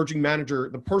point on the emerging manager,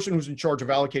 the person who's in charge of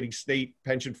allocating state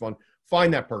pension fund.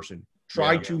 Find that person.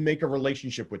 Try to make a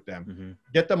relationship with them.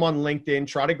 Get them on LinkedIn.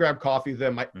 Try to grab coffee with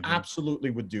them. I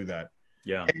absolutely would do that.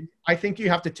 Yeah. And I think you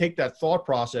have to take that thought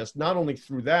process, not only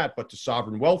through that, but to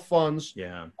sovereign wealth funds.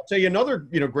 Yeah. I'll tell you another,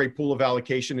 great pool of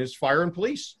allocation is fire and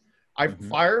police.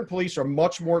 Fire and police are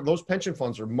much more, those pension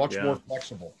funds are much more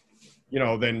flexible,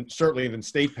 than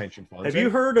state pension funds. Have you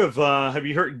heard,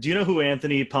 do you know who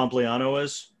Anthony Pompliano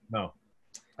is? No.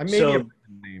 I may have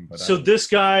the name, but this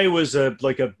guy was a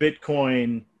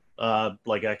Bitcoin,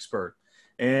 expert.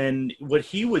 And what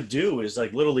he would do is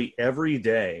literally every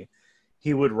day,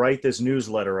 he would write this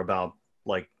newsletter about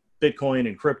Bitcoin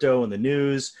and crypto and the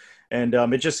news. And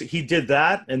he did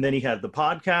that. And then he had the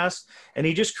podcast, and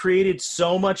he just created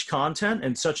so much content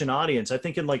and such an audience. I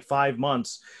think in 5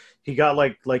 months, he got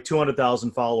like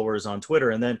 200,000 followers on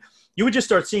Twitter. And then you would just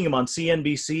start seeing him on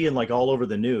CNBC and all over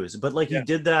the news. But he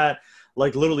did that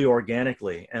literally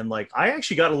organically. And I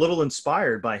actually got a little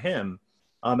inspired by him.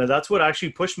 And that's what actually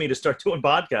pushed me to start doing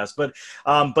podcasts. But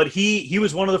he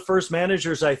was one of the first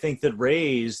managers, I think, that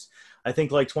raised,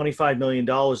 $25 million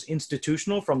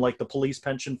institutional from the police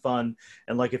pension fund.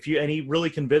 And he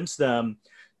really convinced them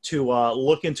to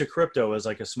look into crypto as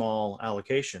a small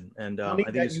allocation. And I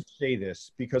think you say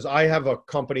this because I have a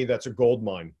company that's a gold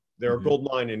mine. They're a gold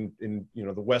mine in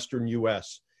the Western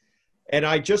US. And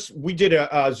we did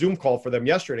a Zoom call for them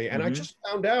yesterday. And I just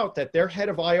found out that their head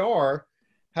of IR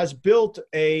has built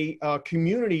a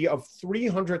community of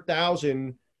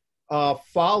 300,000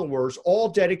 followers, all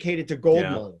dedicated to gold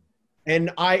mining. And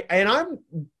I'm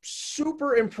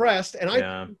super impressed, and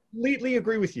I completely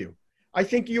agree with you. I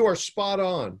think you are spot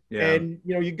on. Yeah. And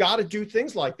you got to do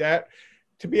things like that.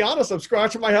 To be honest, I'm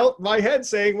scratching my head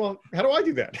saying, well, how do I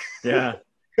do that? Yeah.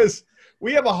 Because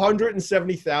we have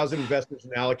 170,000 investors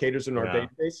and allocators in our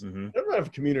database. I don't have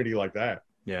a community like that.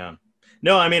 Yeah.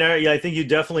 No, I mean, I think you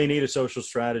definitely need a social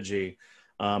strategy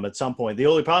at some point. The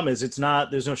only problem is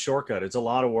there's no shortcut. It's a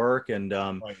lot of work. And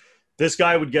this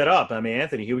guy would get up. I mean,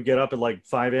 Anthony, he would get up at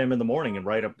 5 a.m. in the morning and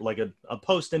write a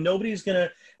post. And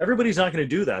everybody's not going to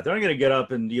do that. They're not going to get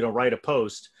up and, write a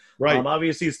post. Right.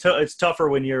 Obviously, it's tougher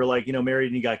when you're married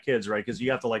and you got kids, right? Because you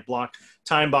have to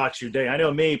time box your day. I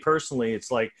know me personally,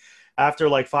 it's after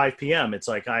 5 p.m., it's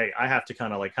I have to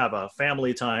kind of have a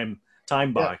family time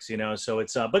box, so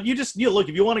it's but you look,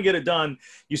 if you want to get it done,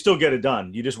 you still get it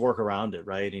done. You just work around it,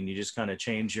 right? And you just kind of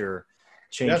change your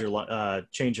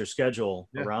schedule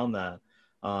around that.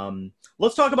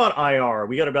 Let's talk about IR.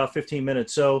 We got about 15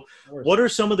 minutes. So what are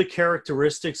some of the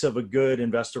characteristics of a good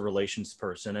investor relations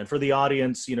person? And for the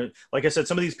audience, like I said,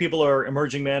 some of these people are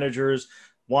emerging managers,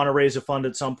 want to raise a fund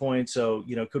at some point. So,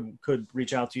 could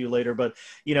reach out to you later, but,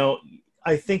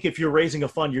 I think if you're raising a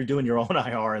fund, you're doing your own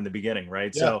IR in the beginning,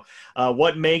 right? Yeah. So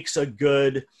what makes a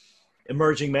good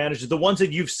emerging manager, the ones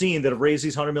that you've seen that have raised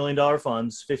these $100 million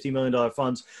funds, $50 million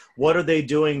funds, what are they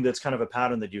doing that's kind of a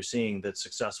pattern that you're seeing that's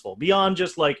successful? Beyond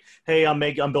just hey, I'm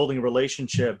building a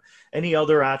relationship, any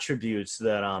other attributes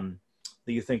that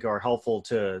that you think are helpful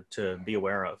to be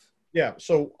aware of? Yeah,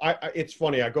 so it's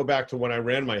funny. I go back to when I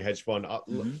ran my hedge fund.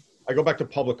 I go back to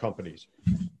public companies.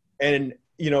 And,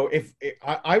 if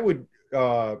I would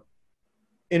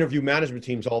interview management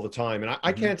teams all the time, and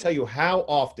I can't tell you how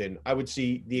often I would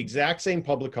see the exact same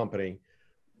public company,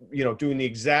 doing the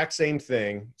exact same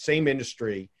thing, same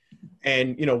industry.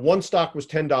 And, one stock was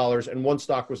 $10 and one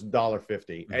stock was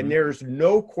 $1.50. And there's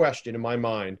no question in my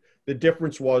mind, the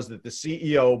difference was that the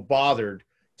CEO bothered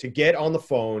to get on the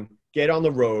phone, get on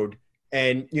the road,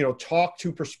 and, talk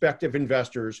to prospective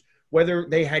investors, whether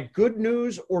they had good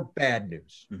news or bad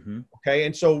news. Okay.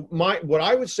 And so what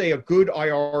I would say a good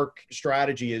IR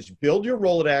strategy is build your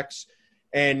Rolodex,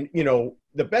 and,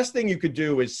 the best thing you could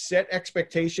do is set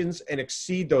expectations and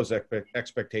exceed those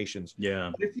expectations. Yeah.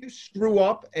 But if you screw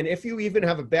up, and if you even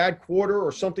have a bad quarter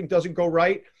or something doesn't go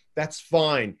right, that's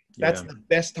fine. That's the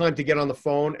best time to get on the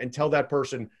phone and tell that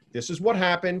person, this is what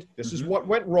happened, this is what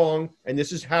went wrong, and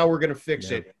this is how we're going to fix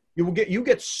it. You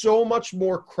get so much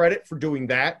more credit for doing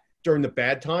that during the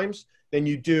bad times than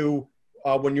you do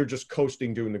when you're just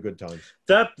coasting during the good times.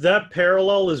 That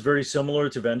parallel is very similar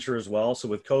to venture as well. So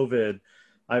with COVID,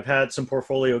 I've had some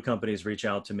portfolio companies reach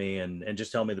out to me and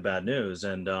just tell me the bad news.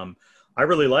 And I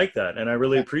really like that. And I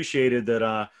really appreciated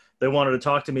that they wanted to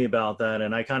talk to me about that.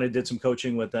 And I kind of did some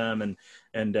coaching with them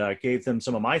and gave them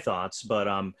some of my thoughts. But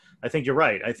I think you're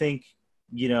right. I think,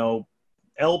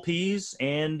 LPs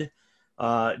and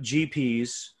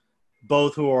GPs,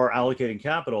 both who are allocating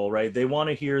capital, right? They want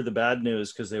to hear the bad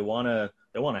news because they want to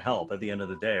help at the end of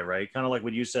the day, right? Kind of like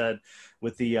what you said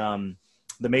with the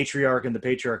matriarch and the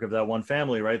patriarch of that one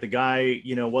family, right? The guy,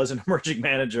 was an emerging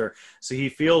manager, so he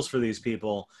feels for these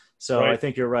people. So I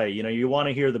think you're right. You want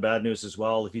to hear the bad news as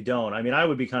well. If you don't, I mean, I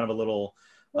would be kind of a little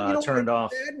turned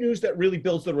off. Bad news that really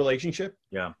builds the relationship.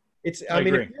 Yeah. I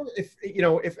mean,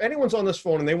 if anyone's on this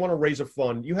phone and they want to raise a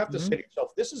fund, you have to say to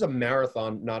yourself, this is a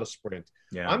marathon, not a sprint.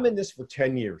 Yeah. I'm in this for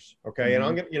 10 years. Okay. And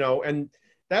I'm going to, and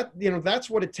that, that's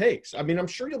what it takes. I mean, I'm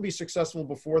sure you'll be successful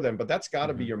before then, but that's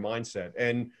gotta be your mindset.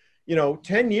 And,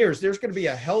 10 years, there's going to be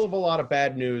a hell of a lot of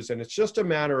bad news. And it's just a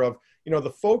matter of,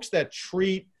 the folks that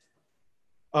treat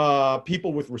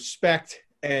people with respect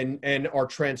and are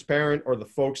transparent are the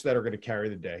folks that are going to carry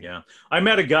the day. Yeah. I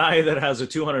met a guy that has a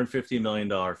 $250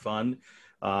 million fund.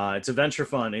 It's a venture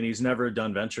fund, and he's never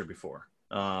done venture before.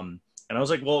 And I was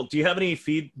like, well, do you have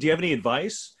any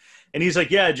advice? And he's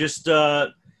like, yeah, just,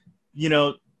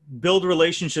 build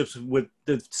relationships with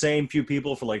the same few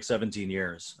people for like 17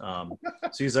 years. So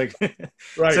he's like,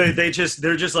 right. So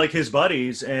they're just like his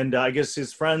buddies. And I guess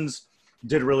his friends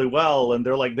did really well. And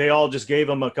they all just gave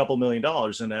him a couple $1 million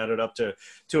and added up to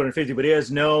 250, but he has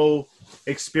no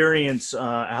experience.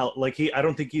 I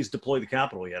don't think he's deployed the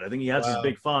capital yet. I think he has his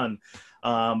big fund.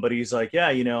 But he's like, yeah,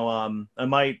 I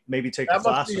might maybe take a class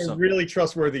or something. That must be a really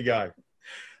trustworthy guy.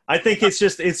 I think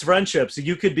it's friendships.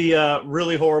 You could be a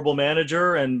really horrible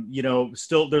manager and,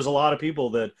 still there's a lot of people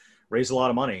that raise a lot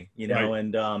of money, right.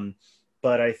 And,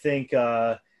 but I think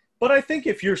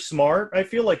if you're smart, I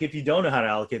feel like if you don't know how to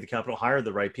allocate the capital, hire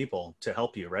the right people to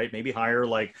help you, right? Maybe hire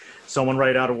like someone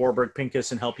right out of Warburg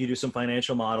Pincus and help you do some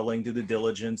financial modeling, do the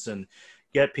diligence and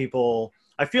get people.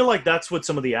 I feel like that's what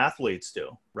some of the athletes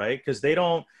do, right? Because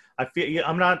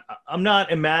I'm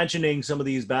not imagining some of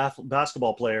these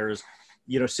basketball players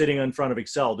sitting in front of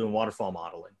Excel doing waterfall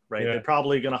modeling, right? Yeah. They're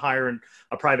probably going to hire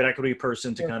a private equity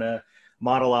person to kind of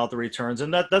model out the returns.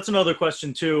 And that's another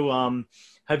question too.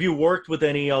 Have you worked with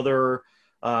any other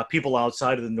people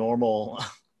outside of the normal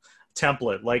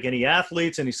template, like any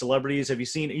athletes, any celebrities?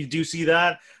 You do see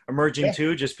that emerging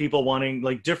too? Just people wanting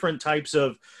like different types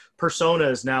of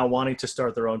personas now wanting to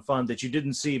start their own fund that you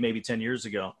didn't see maybe 10 years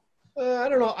ago. I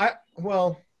don't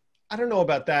know. I don't know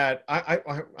about that.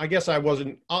 I guess I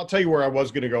wasn't. I'll tell you where I was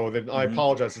going to go with it. I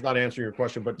apologize. It's not answering your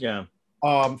question, but yeah.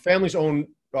 Families own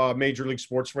major league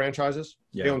sports franchises.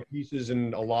 Yeah. They own pieces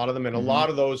in a lot of them, and a lot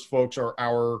of those folks are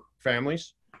our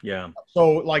families. Yeah. So,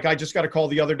 like, I just got a call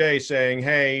the other day saying,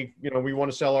 "Hey, we want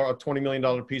to sell a $20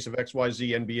 million piece of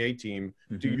XYZ NBA team.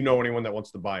 Do you know anyone that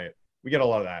wants to buy it?" We get a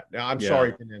lot of that. Now, I'm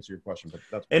sorry I couldn't answer your question, but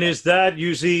that's. And is that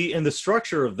usually in the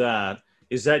structure of that?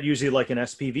 Is that usually like an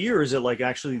SPV, or is it like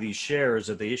actually these shares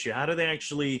that they issue? How do they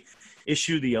actually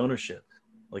issue the ownership?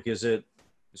 Like, it's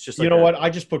just like what? I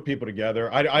just put people together.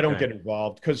 I don't get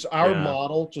involved because our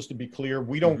model, just to be clear,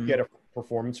 we don't get a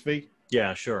performance fee.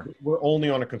 Yeah, sure. We're only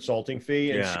on a consulting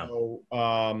fee. And so,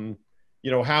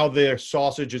 how the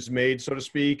sausage is made, so to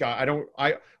speak,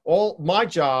 my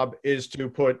job is to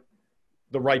put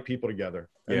the right people together,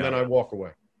 and then I walk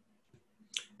away.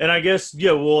 And I guess,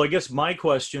 my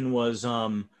question was,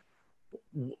 to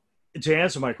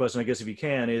answer my question, I guess if you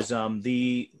can, is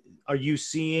are you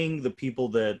seeing the people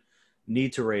that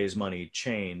need to raise money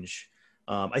change?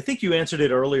 I think you answered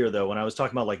it earlier though when I was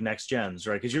talking about like next gens,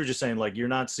 right? Because you were just saying like you're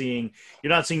not seeing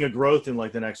a growth in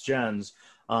like the next gens,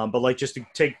 but like just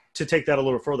to take that a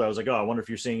little further, I was like, oh, I wonder if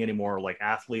you're seeing any more like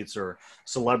athletes or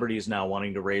celebrities now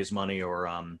wanting to raise money or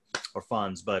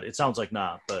funds, but it sounds like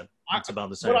not. But it's about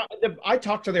the same. I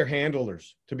talked to their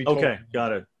handlers to be okay.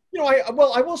 Got it.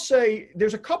 I will say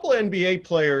there's a couple of NBA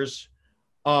players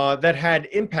that had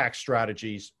impact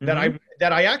strategies that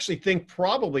I actually think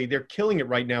probably they're killing it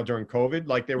right now during COVID.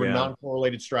 Like they were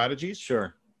non-correlated strategies.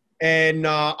 Sure. And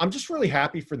I'm just really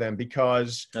happy for them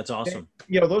because that's awesome.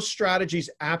 Those strategies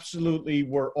absolutely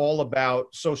were all about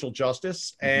social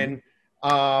justice, and they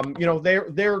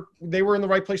were in the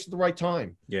right place at the right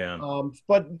time. Yeah.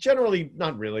 But generally,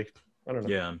 not really. I don't know.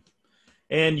 Yeah.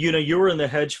 And you were in the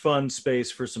hedge fund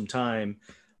space for some time.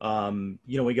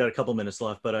 We got a couple minutes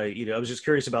left, but I was just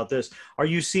curious about this. What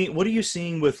are you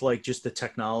seeing with like just the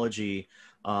technology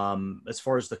as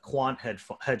far as the quant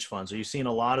hedge funds? Are you seeing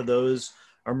a lot of those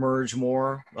emerge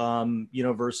more,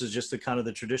 versus just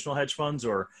the traditional hedge funds?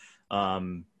 Or,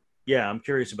 I'm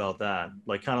curious about that.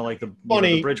 Like kind of like the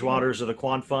Bridgewaters or the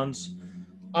quant funds.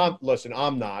 Listen,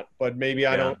 I'm not, but maybe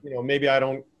I don't. Maybe I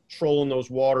don't troll in those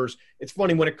waters. It's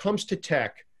funny when it comes to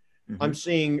tech. I'm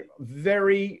seeing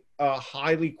very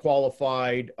highly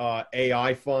qualified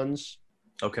AI funds.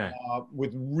 Okay.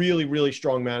 With really, really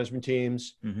strong management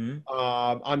teams.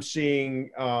 I'm seeing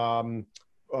funds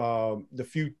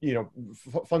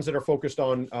that are focused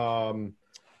on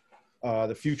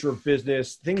the future of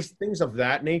business, things of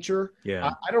that nature. Yeah.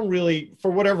 I don't really,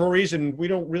 for whatever reason, we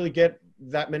don't really get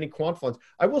that many quant funds.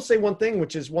 I will say one thing,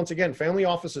 which is, once again, family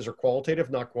offices are qualitative,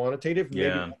 not quantitative.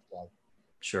 Yeah.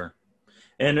 Sure.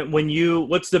 And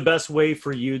what's the best way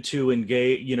for you to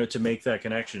engage, to make that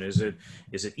connection? Is it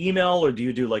email, or do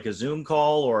you do like a Zoom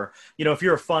call, or, if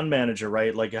you're a fund manager,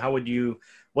 right? Like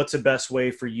what's the best way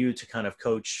for you to kind of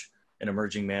coach an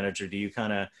emerging manager? Do you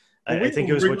kind of, I think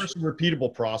it was rigorous and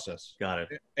repeatable process. Got it.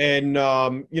 And,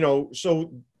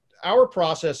 so our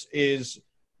process is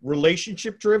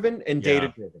relationship driven and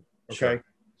data driven. Okay. Sure.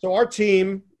 So our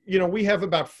team, we have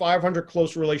about 500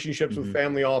 close relationships with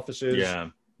family offices. Yeah.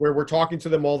 Where we're talking to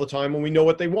them all the time and we know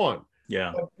what they want.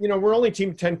 Yeah. But, we're only a team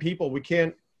of 10 people. We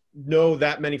can't know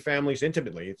that many families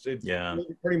intimately. It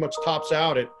really pretty much tops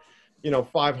out at,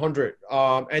 500.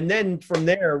 And then from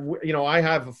there, I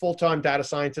have a full-time data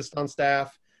scientist on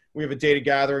staff. We have a data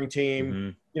gathering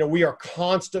team. We are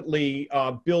constantly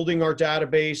building our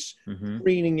database,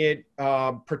 screening it,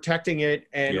 protecting it,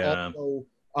 and also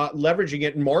leveraging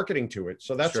it and marketing to it.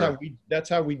 So that's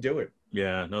how we do it.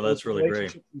 Yeah, no, that's really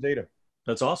great. Data.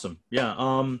 That's awesome.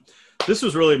 Yeah. This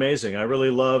was really amazing. I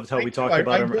really loved how we talked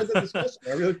about I really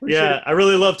appreciate it. I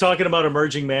really love talking about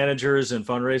emerging managers and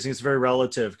fundraising. It's very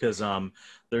relative because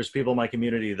there's people in my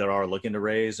community that are looking to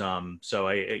raise. So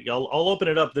I'll open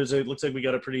it up. It looks like we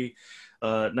got a pretty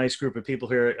nice group of people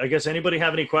here. I guess anybody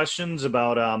have any questions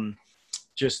about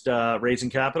just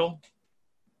raising capital?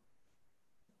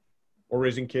 Or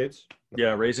raising kids?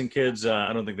 Yeah, raising kids.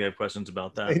 I don't think they have questions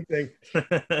about that. Same thing.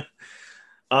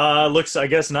 I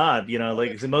guess not,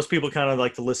 like most people kind of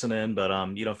like to listen in, but,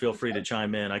 feel free to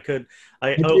chime in.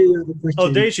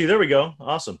 Deishu, there we go.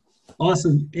 Awesome.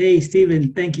 Hey,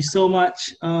 Stephen, thank you so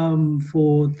much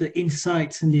for the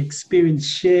insights and the experience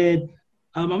shared.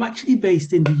 I'm actually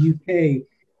based in the UK,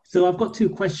 so I've got two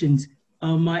questions.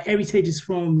 My heritage is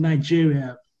from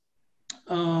Nigeria.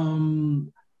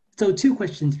 So two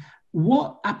questions.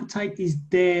 What appetite is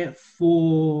there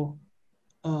for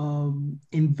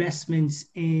investments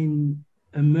in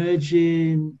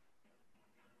emerging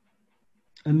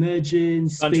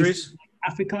countries,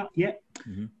 Africa? Yeah.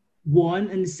 One,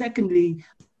 and secondly,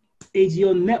 is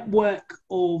your network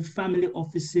of family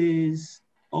offices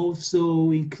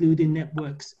also including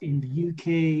networks in the UK,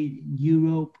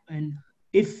 Europe, and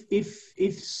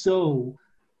if so,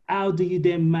 how do you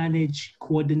then manage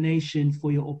coordination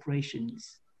for your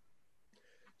operations?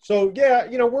 So,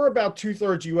 we're about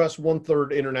 2/3 US,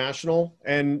 1/3 international.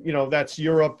 And, that's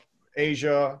Europe,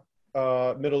 Asia,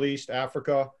 Middle East,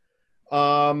 Africa.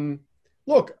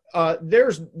 Look,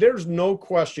 there's no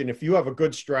question if you have a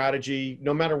good strategy,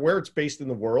 no matter where it's based in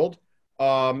the world,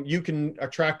 you can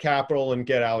attract capital and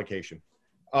get allocation.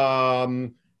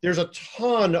 There's a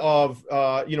ton of,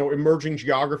 emerging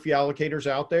geography allocators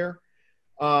out there.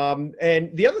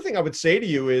 And the other thing I would say to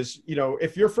you is,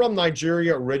 if you're from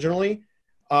Nigeria originally,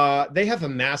 they have a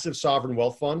massive sovereign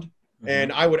wealth fund,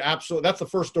 and I would that's the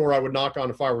first door I would knock on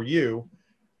if I were you.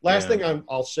 Last thing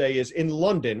I'll say is in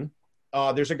London,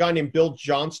 there's a guy named Bill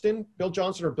Johnston.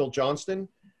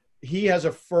 He has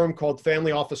a firm called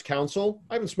Family Office Council.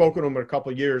 I haven't spoken to him in a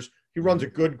couple of years. He runs a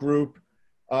good group.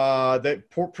 that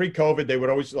pre-COVID, they would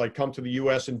always like come to the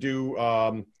U.S. and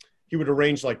do. He would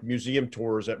arrange like museum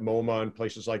tours at MoMA and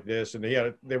places like this, and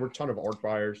they were a ton of art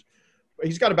buyers.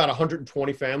 He's got about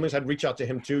 120 families. I'd reach out to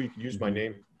him too. You could use my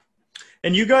name.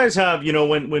 And you guys have, you know,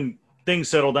 when things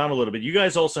settle down a little bit, you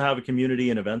guys also have a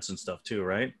community and events and stuff too,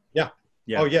 right? Yeah.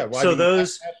 Yeah. Oh yeah. Well, so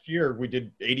those last year we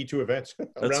did 82 events.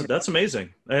 That's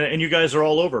amazing. And you guys are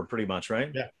all over pretty much,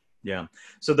 right? Yeah. Yeah.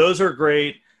 So those are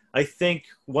great. I think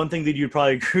one thing that you'd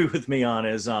probably agree with me on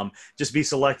is just be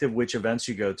selective which events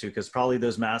you go to, because probably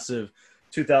those massive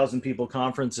 2,000 people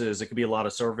conferences, it could be a lot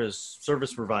of service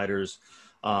providers.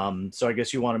 So I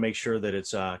guess you want to make sure that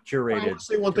it's curated. I want to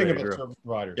say one thing about service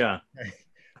providers. Yeah.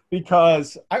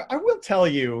 Because I will tell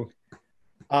you,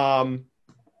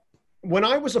 when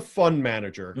I was a fund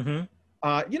manager,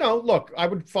 you know, look, I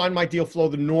would find my deal flow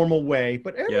the normal way,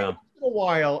 but every once in a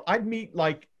while I'd meet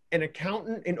like an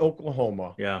accountant in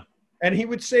Oklahoma. Yeah. And he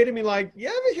would say to me like, you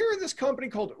ever hear of this company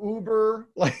called Uber?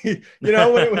 Like, you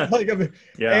know, when it was like,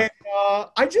 yeah. And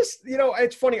I just, you know,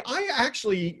 it's funny. I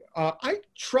actually, I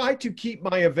try to keep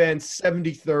my events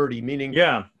 70-30, meaning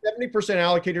 70%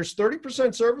 allocators,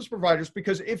 30% service providers,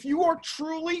 because if you are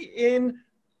truly in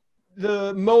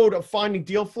the mode of finding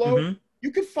deal flow,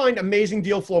 you could find amazing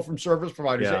deal flow from service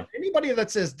providers. Yeah. And anybody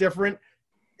that says different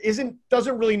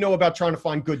doesn't really know about trying to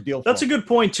find good deal flow. That's a good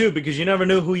point too, because you never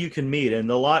know who you can meet. And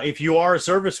if you are a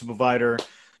service provider,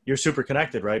 you're super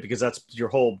connected, right? Because that's your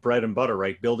whole bread and butter,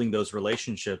 right? Building those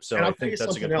relationships. So I think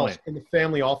that's a good point. In the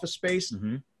family office space,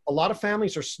 a lot of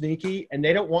families are sneaky and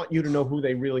they don't want you to know who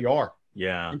they really are.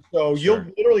 Yeah. And so you'll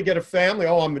literally get a family,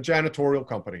 oh, I'm a janitorial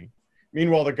company.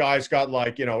 Meanwhile, the guy's got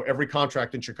like, you know, every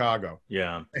contract in Chicago.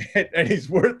 Yeah. And he's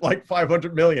worth like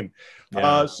 500 million.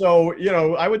 Yeah. So, you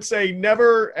know, I would say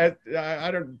never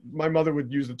my mother would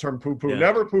use the term poo-poo,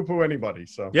 never poo-poo anybody.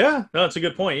 So, yeah, no, that's a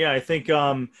good point. Yeah. I think,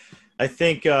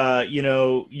 you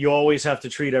know, you always have to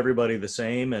treat everybody the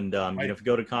same. And, you know, if you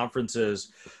go to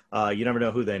conferences, you never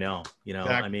know who they know, you know.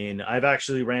 Exactly. I mean, I've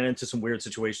actually ran into some weird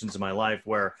situations in my life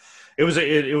where it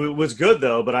was good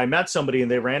though, but I met somebody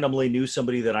and they randomly knew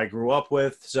somebody that I grew up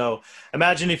with. So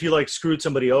imagine if you like screwed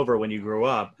somebody over when you grew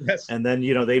up, and then,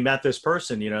 you know, they met this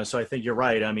person, you know. So I think you're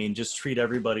right. I mean, just treat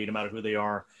everybody, no matter who they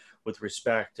are, with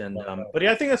respect. And, but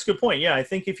yeah, I think that's a good point. Yeah. I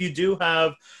think if you do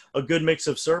have a good mix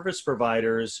of service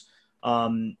providers,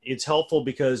 it's helpful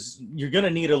because you're going to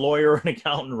need a lawyer or an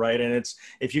accountant, right? And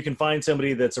if you can find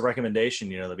somebody that's a recommendation,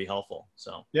 you know, that'd be helpful.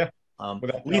 So yeah.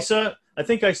 Lisa, I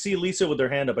think I see Lisa with her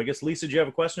hand up. I guess, Lisa, do you have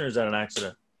a question or is that an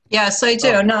accident? Yes, I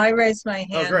do. No, I raised my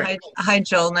hand. Oh, great. Hi,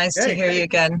 Joel. Nice to hear you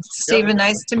again. Stephen,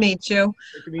 nice to meet you.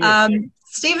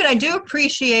 Stephen, I do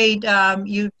appreciate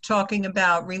you talking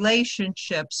about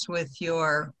relationships with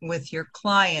your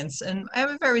clients. And I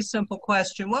have a very simple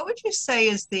question. What would you say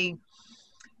is the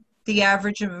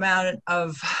average amount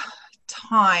of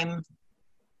time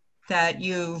that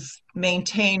you've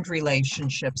maintained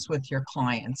relationships with your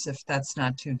clients, if that's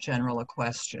not too general a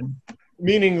question?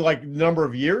 Meaning like number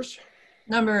of years?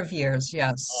 Number of years,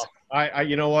 yes. I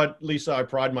you know what, Lisa, I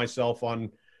pride myself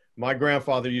on, my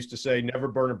grandfather used to say, never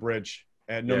burn a bridge,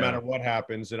 and no matter what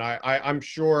happens. And I'm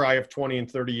sure I have 20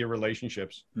 and 30-year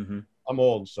relationships. I'm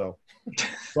old, so.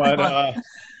 But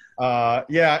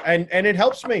yeah, and it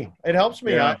helps me. It helps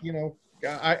me. Yeah. You know,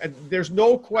 there's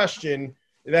no question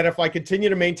that if I continue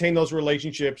to maintain those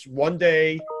relationships, one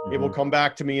day it will come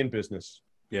back to me in business.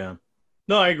 Yeah.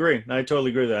 No, I agree. I totally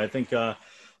agree with that. I think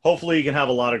hopefully you can have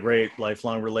a lot of great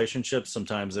lifelong relationships.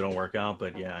 Sometimes they don't work out,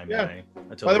 but yeah. I mean, I totally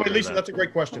By the way, agree with Lisa, that. that's a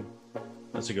great question.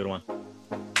 That's a good one.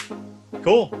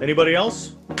 Cool. Anybody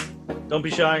else? Don't be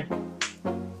shy.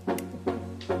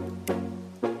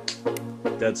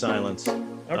 Dead silence.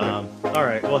 Okay. All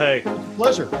right. Well, hey.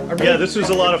 Pleasure. Yeah, this was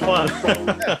a lot of fun.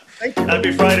 Thank you.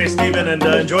 Happy Friday, Stephen, and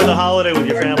enjoy the holiday with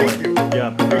your family. Thank you.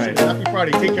 Yeah. All right. Happy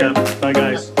Friday. Take care. Yeah. Bye,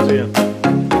 guys. See ya.